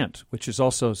with a tent, which is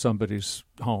also somebody's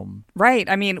home? Right.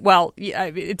 I mean, well,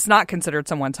 it's not considered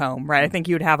someone's home, right? I think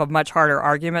you'd have a much harder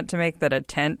argument to make that a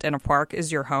tent in a park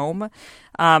is your home.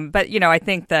 But, I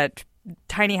think that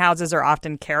tiny houses are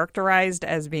often characterized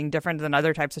as being different than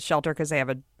other types of shelter because they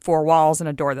have 4 walls and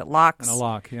a door that locks. And a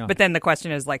lock, yeah. But then the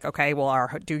question is like, okay, well,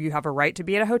 do you have a right to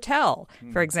be at a hotel,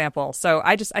 for example? So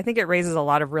I think it raises a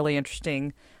lot of really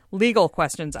interesting legal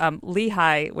questions.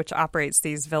 Lehigh, which operates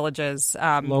these villages,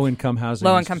 Low-Income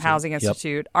Housing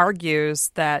Institute, argues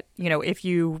that, if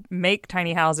you make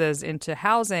tiny houses into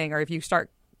housing, or if you start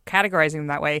categorizing them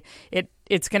that way,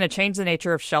 it's going to change the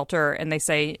nature of shelter. And they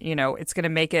say, it's going to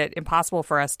make it impossible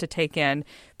for us to take in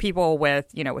people with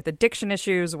addiction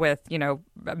issues, with,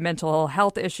 mental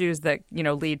health issues that,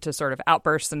 lead to sort of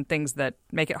outbursts and things that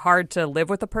make it hard to live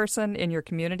with a person in your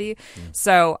community.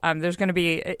 So there's going to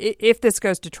be, if this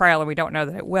goes to trial, and we don't know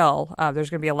that it will,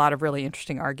 there's going to be a lot of really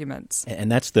interesting arguments.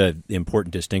 And that's the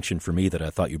important distinction for me that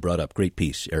I thought you brought up. Great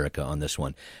piece, Erica, on this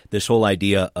one. This whole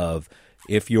idea of,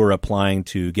 if you're applying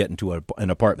to get into an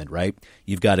apartment, right,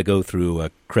 you've got to go through a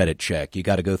credit check. You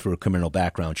got to go through a criminal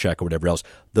background check or whatever else.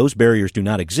 Those barriers do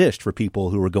not exist for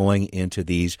people who are going into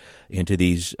these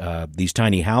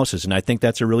tiny houses. And I think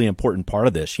that's a really important part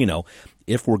of this.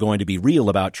 If we're going to be real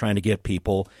about trying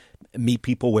to meet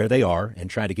people where they are and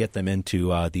try to get them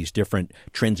into these different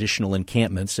transitional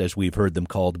encampments, as we've heard them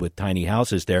called, with tiny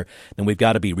houses there, then we've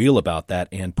got to be real about that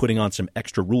and putting on some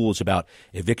extra rules about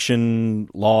eviction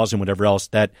laws and whatever else.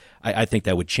 That I think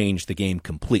that would change the game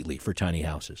completely for tiny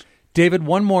houses. David,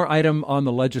 one more item on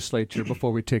the legislature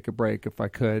before we take a break, if I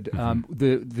could.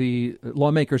 The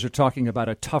lawmakers are talking about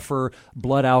a tougher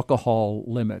blood alcohol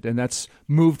limit, and that's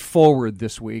moved forward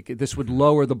this week. This would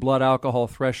lower the blood alcohol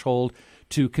threshold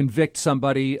to convict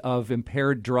somebody of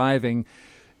impaired driving.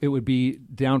 It would be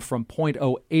down from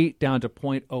 0.08 down to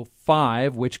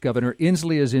 0.05, which Governor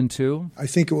Inslee is into. I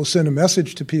think it will send a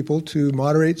message to people to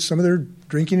moderate some of their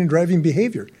drinking and driving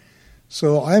behavior.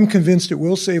 So I'm convinced it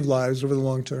will save lives over the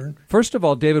long term. First of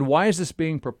all, David, why is this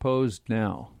being proposed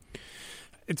now?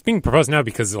 It's being proposed now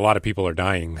because a lot of people are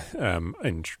dying on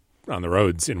the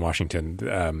roads in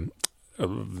Washington.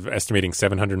 Estimating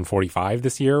 745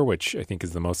 this year, which I think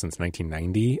is the most since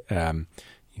 1990.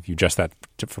 If you adjust that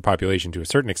for population to a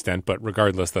certain extent, but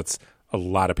regardless, that's a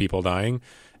lot of people dying.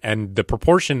 And the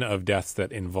proportion of deaths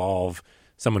that involve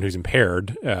someone who's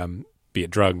impaired, be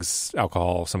it drugs,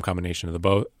 alcohol, some combination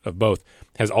of both,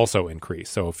 has also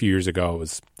increased. So a few years ago, it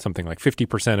was something like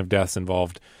 50% of deaths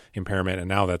involved impairment, and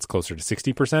now that's closer to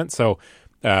 60%. So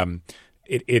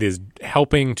it is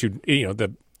helping to,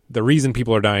 the reason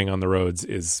people are dying on the roads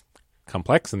is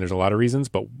complex, and there's a lot of reasons,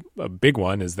 but a big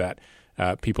one is that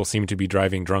people seem to be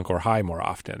driving drunk or high more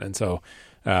often. And so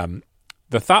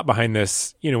the thought behind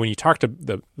this, when you talk to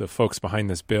the folks behind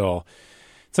this bill,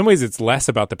 in some ways it's less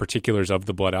about the particulars of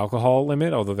the blood alcohol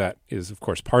limit, although that is, of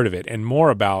course, part of it, and more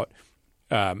about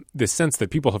this sense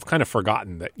that people have kind of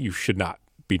forgotten that you should not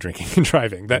be drinking and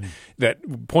driving. That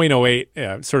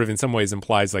 0.08 sort of in some ways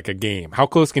implies like a game. How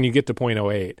close can you get to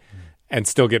 0.08 and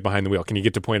still get behind the wheel? Can you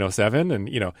get to 0.07?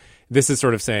 And, this is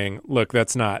sort of saying, look,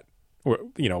 that's not,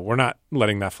 we're not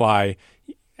letting that fly.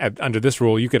 Under this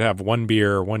rule, you could have one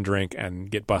beer, one drink, and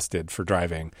get busted for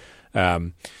driving.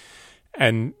 So,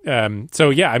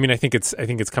 yeah, I mean, I think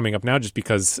it's coming up now just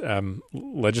because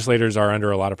legislators are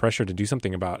under a lot of pressure to do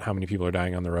something about how many people are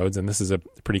dying on the roads, and this is a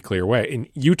pretty clear way. And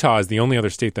Utah is the only other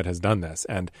state that has done this,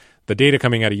 and the data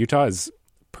coming out of Utah is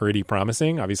pretty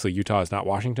promising. Obviously, Utah is not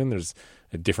Washington. There's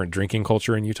a different drinking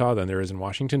culture in Utah than there is in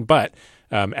Washington, but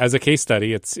as a case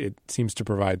study, it seems to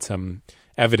provide some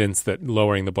evidence that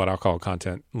lowering the blood alcohol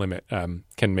content limit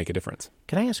can make a difference.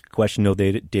 Can I ask a question, though,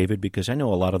 David? Because I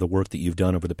know a lot of the work that you've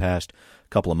done over the past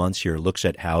couple of months here looks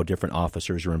at how different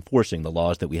officers are enforcing the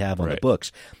laws that we have on the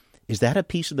books. Is that a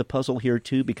piece of the puzzle here,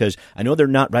 too? Because I know they're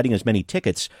not writing as many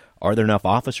tickets. Are there enough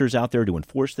officers out there to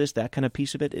enforce this, that kind of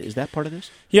piece of it? Is that part of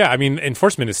this? Yeah, I mean,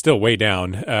 enforcement is still way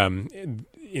down.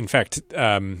 In fact,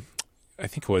 I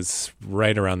think it was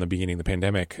right around the beginning of the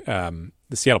pandemic,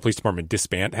 the Seattle Police Department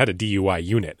had a DUI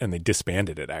unit, and they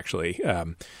disbanded it, actually.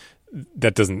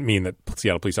 That doesn't mean that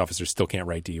Seattle police officers still can't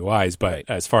write DUIs, but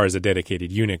as far as a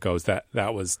dedicated unit goes, that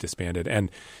was disbanded.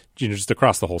 And just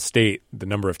across the whole state, the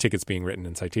number of tickets being written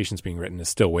and citations being written is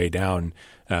still way down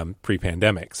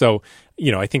pre-pandemic. So,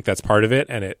 I think that's part of it.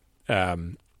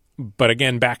 And but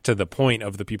again, back to the point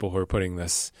of the people who are putting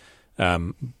this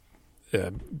through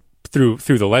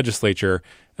the legislature.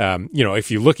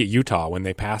 If you look at Utah when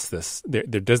they passed this, there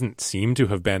doesn't seem to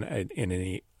have been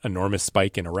any enormous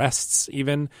spike in arrests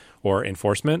even or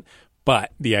enforcement.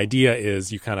 But the idea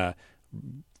is you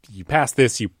pass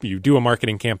this, you do a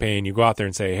marketing campaign, you go out there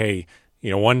and say, hey,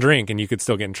 one drink and you could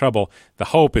still get in trouble. The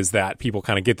hope is that people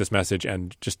kind of get this message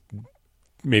and just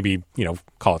maybe,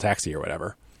 call a taxi or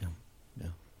whatever.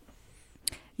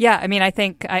 Yeah, I mean, I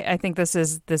think this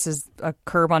is a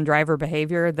curb on driver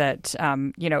behavior that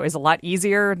is a lot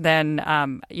easier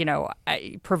than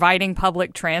providing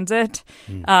public transit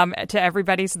to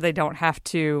everybody, so they don't have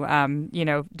to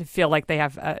to feel like they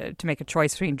have to make a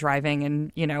choice between driving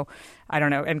and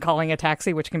and calling a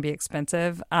taxi, which can be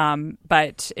expensive.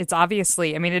 But it's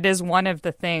obviously, I mean, it is one of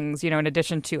the things, in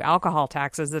addition to alcohol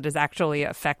taxes, that is actually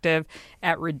effective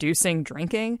at reducing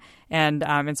drinking and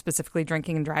specifically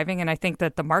drinking and driving. And I think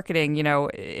that the marketing,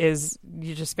 is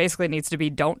you just basically needs to be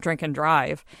don't drink and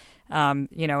drive,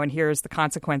 and here's the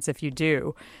consequence if you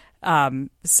do.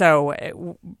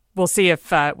 So we'll see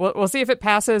if we'll see if it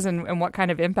passes and what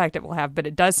kind of impact it will have. But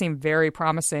it does seem very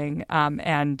promising,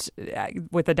 and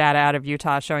with the data out of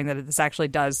Utah showing that this actually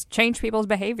does change people's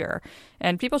behavior,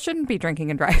 and people shouldn't be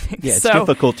drinking and driving. Yeah, it's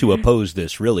difficult to oppose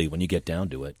this, really, when you get down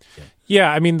to it.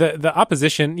 Yeah, I mean the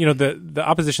opposition. The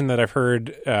opposition that I've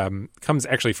heard comes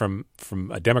actually from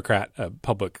a Democrat,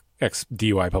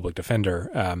 ex-DUI public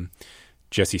defender,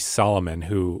 Jesse Solomon,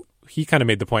 who he kind of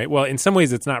made the point. Well, in some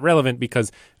ways, it's not relevant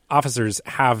because officers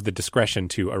have the discretion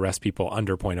to arrest people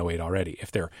under 0.08 already.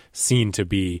 If they're seen to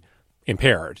be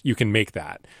impaired, you can make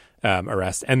that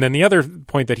arrest. And then the other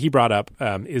point that he brought up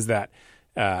is that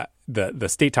the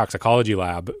state toxicology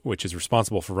lab, which is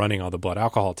responsible for running all the blood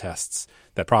alcohol tests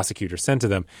that prosecutors send to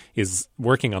them, is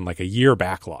working on like a year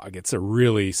backlog. It's a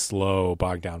really slow,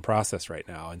 bogged down process right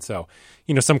now. And so,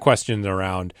 some questions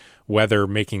around whether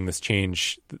making this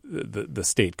change, the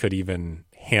state could even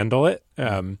handle it.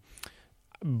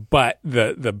 But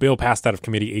the bill passed out of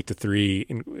committee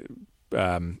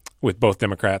 8-3 with both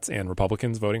Democrats and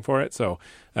Republicans voting for it. So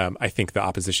I think the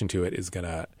opposition to it is going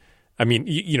to, I mean,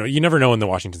 you never know in the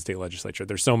Washington state legislature.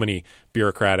 There's so many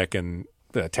bureaucratic and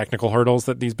technical hurdles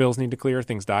that these bills need to clear.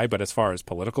 Things die. But as far as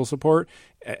political support,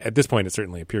 at this point, it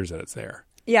certainly appears that it's there.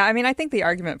 Yeah, I mean, I think the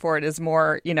argument for it is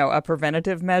more, a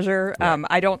preventative measure. Right.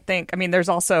 I don't think, there's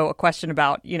also a question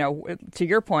about, to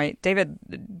your point, David,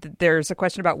 there's a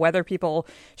question about whether people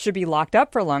should be locked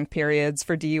up for long periods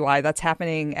for DUI. That's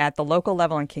happening at the local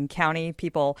level in King County.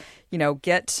 People,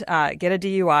 get a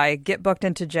DUI, get booked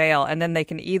into jail, and then they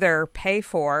can either pay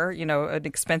for, an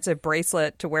expensive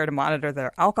bracelet to wear to monitor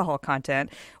their alcohol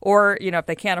content, or, if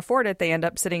they can't afford it, they end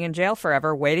up sitting in jail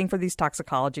forever waiting for these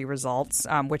toxicology results,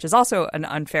 which is also an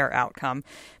unfair outcome.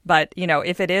 But,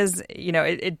 if it is,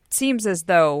 it seems as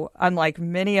though, unlike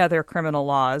many other criminal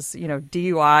laws,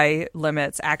 DUI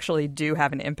limits actually do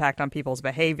have an impact on people's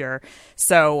behavior.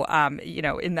 So,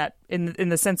 in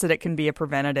the sense that it can be a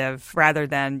preventative rather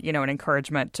than, an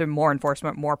encouragement to more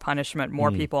enforcement, more punishment,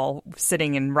 more people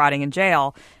sitting and rotting in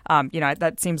jail,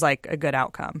 that seems like a good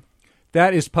outcome.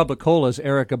 That is Publicola's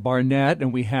Erica Barnett,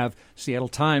 and we have Seattle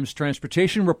Times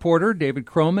transportation reporter David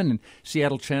Croman and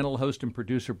Seattle Channel host and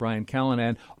producer Brian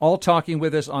Callanan, all talking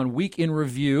with us on Week in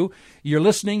Review. You're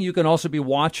listening. You can also be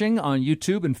watching on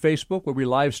YouTube and Facebook where we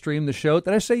live stream the show.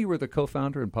 Did I say you were the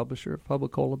co-founder and publisher of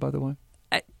Publicola, by the way?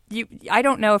 I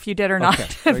don't know if you did or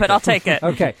not, but I'll take it.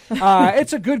 Okay.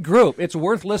 It's a good group. It's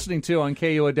worth listening to on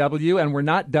KUOW, and we're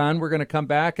not done. We're going to come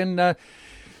back and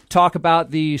talk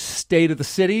about the state of the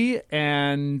city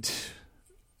and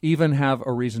even have a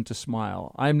reason to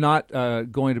smile. I'm not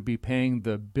going to be paying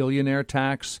the billionaire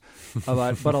tax,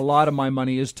 but a lot of my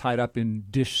money is tied up in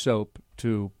dish soap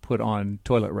to put on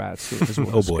toilet rats, as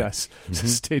we'll discuss. Mm-hmm. So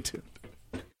stay tuned.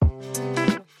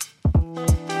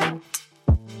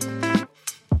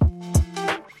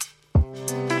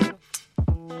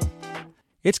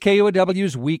 It's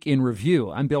KUOW's Week in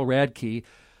Review. I'm Bill Radke.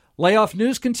 Layoff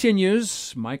news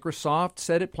continues. Microsoft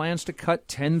said it plans to cut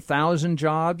 10,000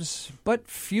 jobs, but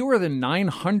fewer than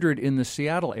 900 in the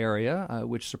Seattle area,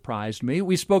 which surprised me.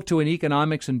 We spoke to an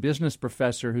economics and business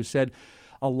professor who said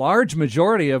a large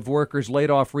majority of workers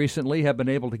laid off recently have been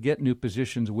able to get new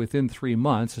positions within 3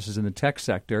 months. This is in the tech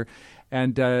sector.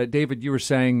 And David, you were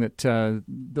saying that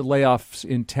the layoffs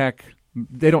in tech,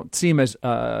 they don't seem as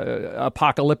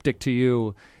apocalyptic to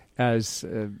you as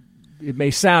it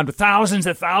may sound, with thousands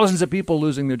and thousands of people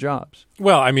losing their jobs.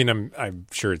 Well, I mean, I'm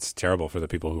sure it's terrible for the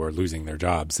people who are losing their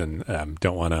jobs, and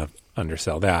don't want to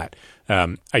undersell that.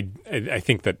 I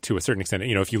think that to a certain extent,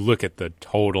 if you look at the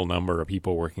total number of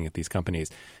people working at these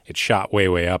companies, it shot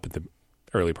way up at the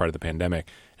early part of the pandemic,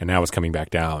 and now it's coming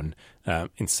back down.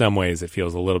 In some ways, it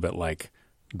feels a little bit like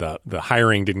the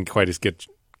hiring didn't quite get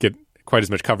quite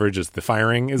as much coverage as the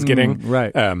firing is getting.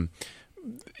 Right. And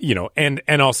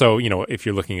also, if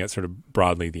you're looking at sort of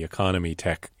broadly the economy,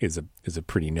 tech is a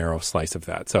pretty narrow slice of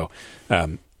that. So,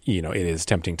 it is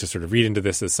tempting to sort of read into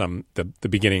this as the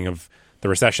beginning of the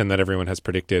recession that everyone has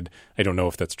predicted. I don't know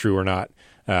if that's true or not.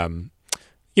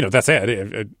 That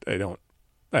said, I don't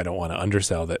I don't want to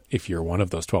undersell that if you're one of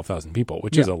those 12,000 people,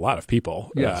 which is a lot of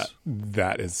people,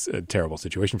 that is a terrible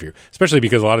situation for you, especially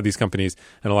because a lot of these companies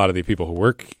and a lot of the people who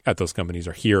work at those companies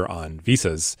are here on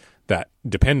visas that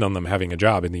depend on them having a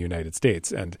job in the United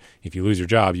States. And if you lose your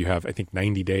job, you have, I think,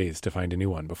 90 days to find a new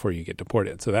one before you get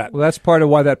deported. So that's part of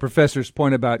why that professor's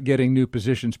point about getting new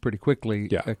positions pretty quickly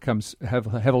comes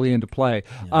heavily into play.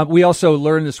 Yeah. We also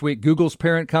learned this week Google's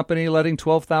parent company letting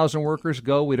 12,000 workers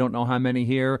go. We don't know how many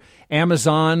here.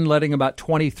 Amazon letting about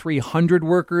 2,300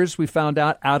 workers, we found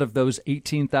out of those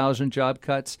 18,000 job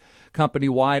cuts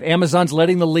company-wide. Amazon's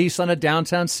letting the lease on a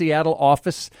downtown Seattle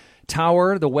office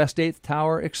tower, the West 8th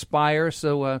Tower, expire.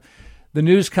 So the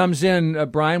news comes in,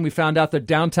 Brian, we found out the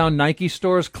downtown Nike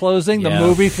store is closing. The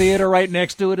movie theater right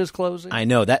next to it is closing. I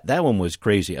know. That one was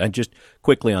crazy. And just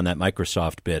quickly on that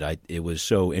Microsoft bit, it was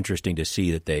so interesting to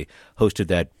see that they hosted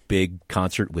that big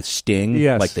concert with Sting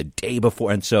like the day before.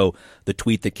 And so the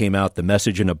tweet that came out, the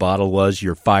message in a bottle was,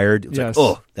 "You're fired." It's like,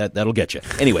 oh, that'll get you.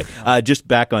 Anyway, just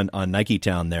back on Nike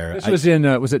Town there. This was in,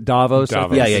 was it Davos?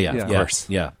 Davos. Yeah. Of course.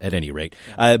 Yeah, at any rate.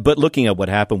 But looking at what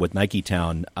happened with Nike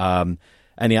Town,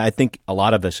 I think a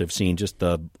lot of us have seen just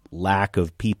the lack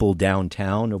of people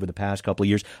downtown over the past couple of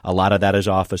years. A lot of that is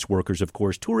office workers, of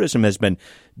course. Tourism has been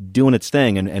doing its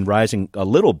thing and rising a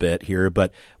little bit here.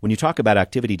 But when you talk about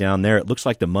activity down there, it looks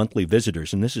like the monthly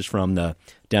visitors, and this is from the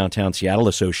Downtown Seattle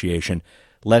Association,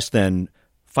 less than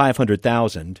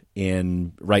 500,000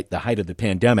 in the height of the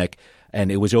pandemic. And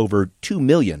it was over 2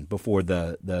 million before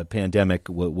the pandemic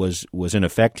was in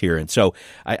effect here. And so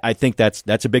I think that's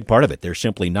a big part of it. They're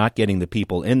simply not getting the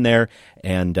people in there.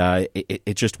 And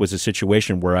it just was a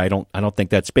situation where I don't think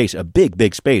that space, a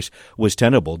big space, was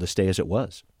tenable to stay as it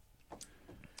was.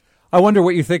 I wonder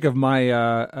what you think of my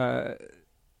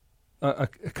a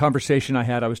conversation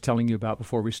I was telling you about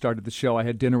before we started the show. I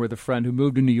had dinner with a friend who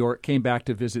moved to New York, came back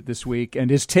to visit this week,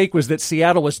 and his take was that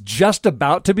Seattle was just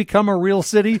about to become a real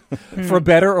city, for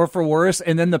better or for worse,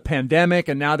 and then the pandemic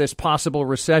and now this possible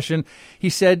recession.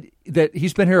 He said that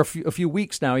he's been here a few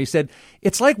weeks now. He said,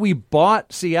 it's like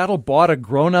Seattle bought a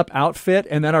grown-up outfit,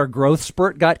 and then our growth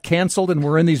spurt got canceled, and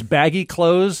we're in these baggy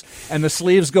clothes, and the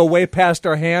sleeves go way past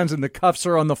our hands, and the cuffs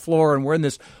are on the floor, and we're in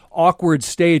this awkward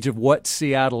stage of what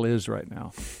Seattle is right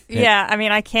now. Yeah, I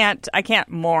mean, I can't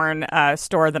mourn a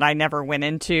store that I never went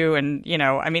into, and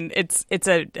it's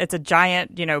a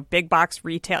giant, big box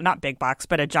retail, not big box,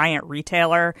 but a giant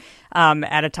retailer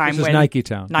at a time when Nike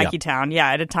Town.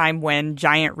 At a time when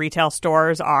giant retail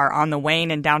stores are on the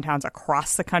wane in downtowns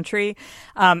across the country.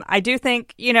 I do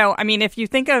think, if you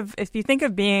think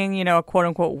of being, a quote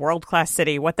unquote world class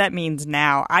city, what that means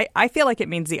now, I feel like it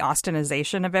means the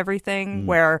Austinization of everything,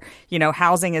 where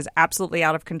housing is absolutely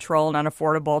out of control and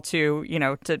unaffordable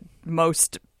to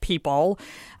most people,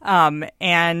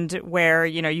 and where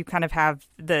you kind of have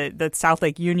the South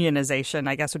Lake unionization,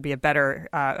 I guess, would be a better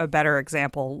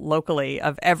example locally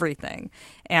of everything,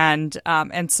 and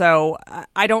so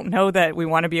I don't know that we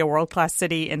want to be a world class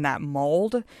city in that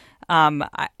mold.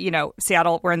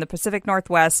 Seattle, we're in the Pacific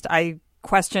Northwest. I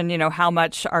question, how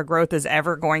much our growth is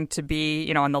ever going to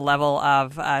be, on the level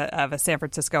of a San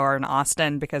Francisco or an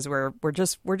Austin, because we're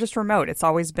just remote. It's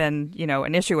always been,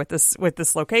 an issue with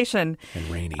this location. And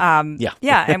rainy.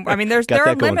 Yeah. And I mean, there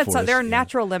are limits. There are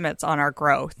natural limits on our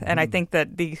growth, and I think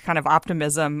that the kind of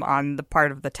optimism on the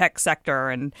part of the tech sector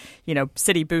and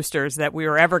city boosters that we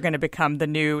were ever going to become the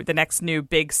next new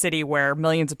big city where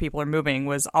millions of people are moving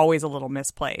was always a little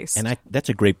misplaced. And that's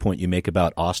a great point you make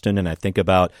about Austin, and I think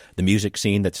about the music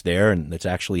scene that's there and that's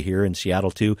actually here in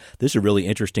Seattle too. This is a really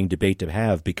interesting debate to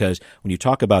have, because when you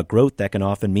talk about growth, that can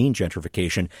often mean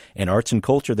gentrification. And arts and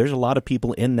culture, there's a lot of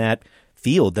people in that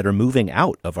field that are moving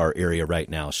out of our area right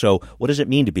now. So what does it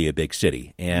mean to be a big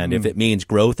city? And if it means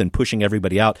growth and pushing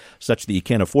everybody out such that you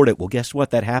can't afford it, well, guess what?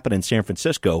 That happened in San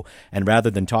Francisco. And rather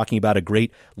than talking about a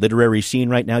great literary scene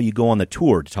right now, you go on the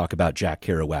tour to talk about Jack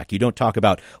Kerouac. You don't talk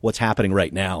about what's happening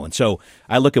right now. And so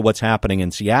I look at what's happening in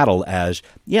Seattle as,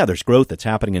 there's growth that's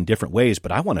happening in different ways,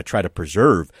 but I want to try to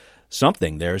preserve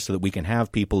something there so that we can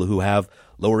have people who have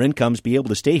lower incomes be able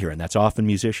to stay here. And that's often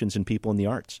musicians and people in the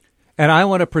arts. And I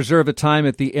want to preserve a time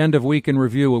at the end of Week in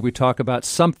Review where we talk about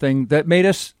something that made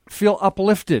us feel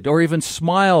uplifted or even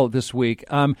smile this week.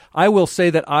 I will say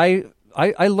that I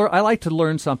like to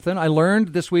learn something. I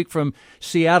learned this week from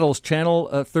Seattle's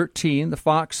Channel 13, the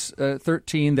Fox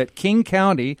 13, that King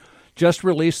County just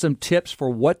released some tips for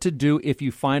what to do if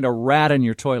you find a rat in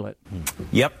your toilet.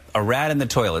 Yep, a rat in the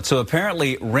toilet. So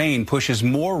apparently rain pushes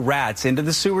more rats into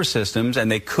the sewer systems, and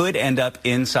they could end up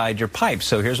inside your pipes.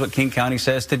 So here's what King County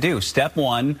says to do. Step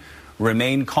one,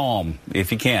 remain calm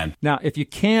if you can. Now, if you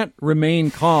can't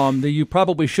remain calm, then you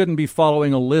probably shouldn't be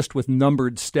following a list with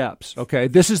numbered steps, okay?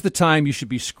 This is the time you should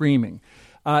be screaming.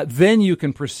 Then you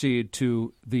can proceed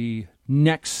to the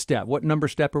next step. What number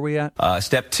step are we at?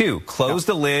 Step 2, close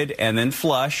the lid and then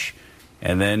flush,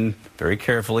 and then very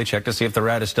carefully check to see if the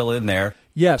rat is still in there.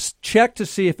 Yes, check to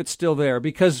see if it's still there,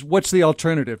 because what's the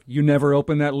alternative? You never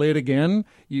open that lid again?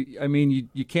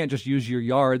 You can't just use your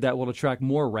yard. That will attract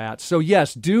more rats. So,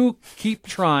 yes, do keep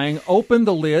trying. Open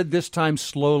the lid, this time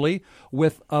slowly,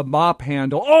 with a mop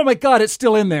handle. Oh, my God, it's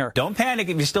still in there. Don't panic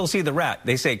if you still see the rat.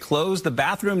 They say close the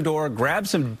bathroom door, grab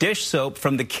some dish soap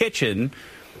from the kitchen.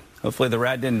 Hopefully the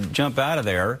rat didn't jump out of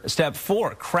there. Step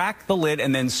 4, crack the lid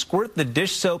and then squirt the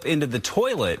dish soap into the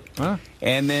toilet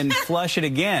and then flush it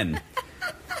again.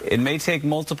 It may take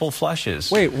multiple flushes.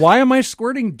 Wait, why am I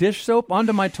squirting dish soap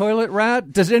onto my toilet,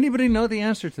 Rat? Does anybody know the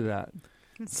answer to that?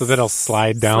 So that'll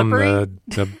slide down the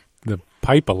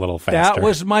pipe a little faster. That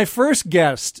was my first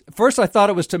guess. First, I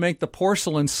thought it was to make the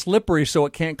porcelain slippery so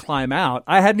it can't climb out.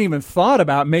 I hadn't even thought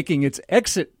about making its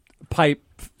exit pipe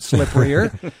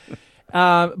slipperier.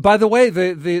 By the way,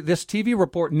 this TV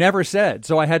report never said,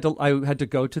 so I had to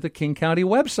go to the King County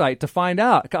website to find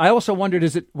out. I also wondered,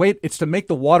 it's to make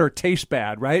the water taste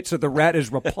bad, right? So the rat is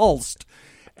repulsed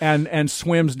and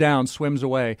swims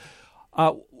away.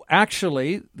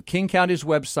 Actually, the King County's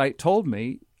website told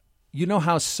me, you know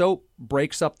how soap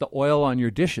breaks up the oil on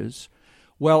your dishes?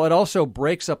 Well, it also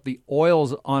breaks up the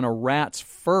oils on a rat's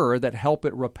fur that help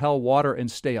it repel water and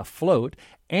stay afloat.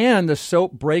 And the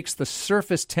soap breaks the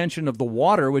surface tension of the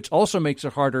water, which also makes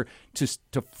it harder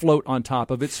to float on top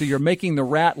of it. So you're making the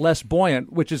rat less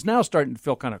buoyant, which is now starting to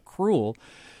feel kind of cruel.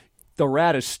 The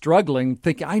rat is struggling,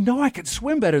 thinking, I know I could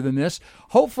swim better than this.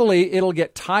 Hopefully it'll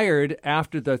get tired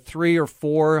after the 300 or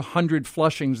 400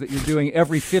 flushings that you're doing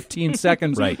every 15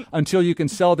 seconds until you can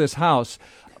sell this house.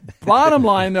 Bottom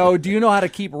line, though, do you know how to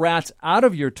keep rats out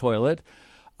of your toilet?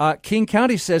 King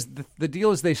County says the deal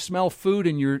is they smell food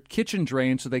in your kitchen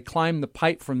drain, so they climb the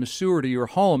pipe from the sewer to your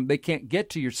home. They can't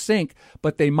get to your sink,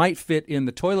 but they might fit in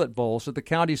the toilet bowl. So the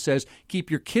county says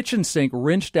keep your kitchen sink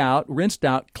rinsed out,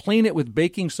 clean it with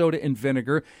baking soda and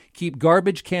vinegar, keep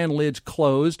garbage can lids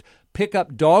closed, pick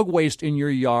up dog waste in your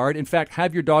yard. In fact,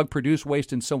 have your dog produce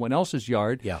waste in someone else's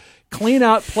yard. Yeah. Clean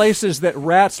out places that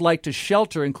rats like to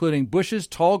shelter, including bushes,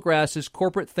 tall grasses,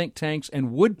 corporate think tanks,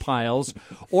 and wood piles.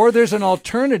 Or there's an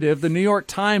alternative. The New York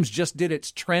Times just did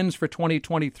its trends for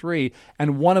 2023,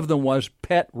 and one of them was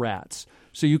pet rats.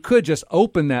 So you could just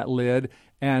open that lid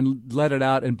and let it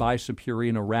out and buy some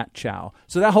Purina rat chow.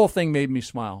 So that whole thing made me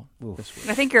smile this week.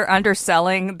 I think you're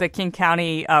underselling the King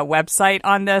County website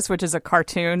on this, which is a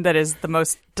cartoon that is the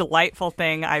most delightful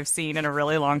thing I've seen in a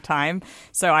really long time.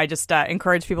 So I just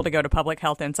encourage people to go to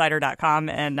publichealthinsider.com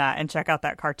and check out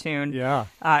that cartoon. Yeah.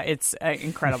 It's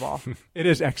incredible. It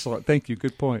is excellent. Thank you.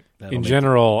 Good point. In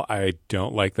general, I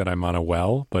don't like that I'm on a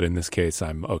well, but in this case,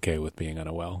 I'm okay with being on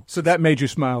a well. So that made you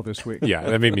smile this week. Yeah,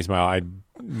 that made me smile. I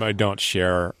don't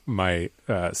share my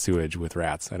sewage with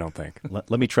rats, I don't think.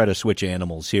 Let me try to switch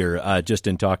animals here. Just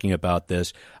in talking about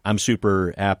this, I'm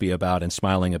super happy about and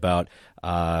smiling about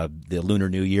the Lunar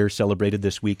New Year celebrated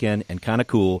this weekend, and kind of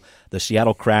cool. The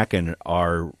Seattle Kraken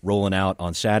are rolling out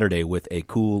on Saturday with a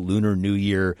cool Lunar New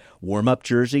Year warm-up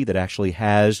jersey that actually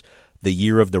has the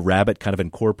Year of the Rabbit kind of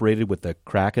incorporated with the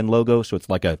Kraken logo. So it's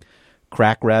like a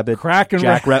Crack Rabbit, Jack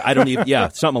Rabbit. I don't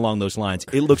even, something along those lines.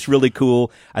 It looks really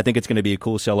cool. I think it's going to be a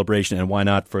cool celebration, and why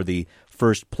not for the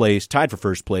tied for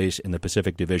first place in the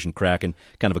Pacific Division Kraken.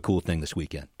 Kind of a cool thing this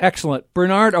weekend. Excellent.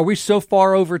 Bernard, are we so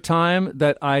far over time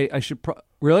that I should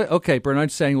really? Okay,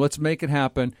 Bernard's saying let's make it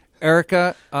happen.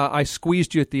 Erica, I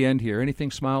squeezed you at the end here.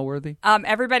 Anything smile-worthy?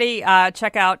 Everybody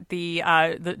check out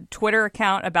the Twitter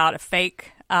account about a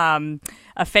fake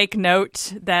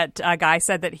note that a guy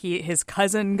said that his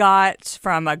cousin got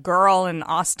from a girl in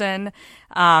Austin.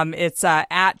 It's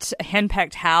at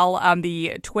Henpecked Hal.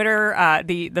 The Twitter,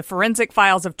 the forensic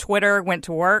files of Twitter went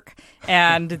to work,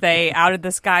 and they outed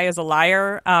this guy as a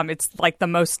liar. It's like the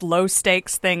most low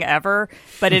stakes thing ever,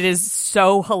 but it is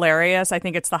so hilarious. I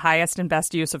think it's the highest and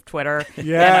best use of Twitter. Yes.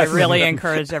 And I really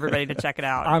encourage everybody to check it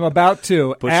out. I'm about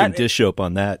to put some dish soap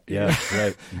on that. Yeah,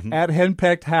 right. Mm-hmm. At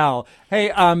Henpecked Hal.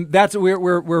 Hey,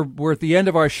 we're at the end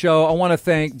of our show. I want to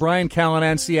thank Brian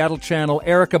Callanan, Seattle Channel,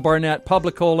 Erica Barnett,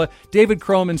 Publicola, David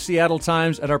Croman, Seattle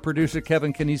Times, and our producer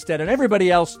Kevin Kniestead, and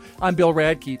everybody else. I'm Bill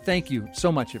Radke. Thank you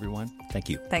so much, everyone. Thank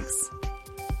you. Thanks.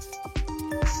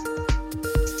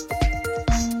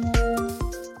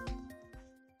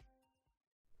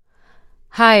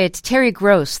 Hi, it's Terry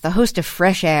Gross, the host of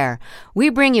Fresh Air. We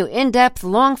bring you in-depth,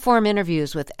 long-form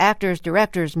interviews with actors,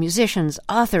 directors, musicians,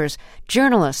 authors,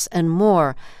 journalists, and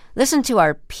more. Listen to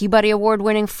our Peabody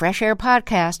Award-winning Fresh Air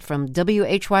podcast from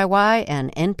WHYY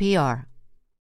and NPR.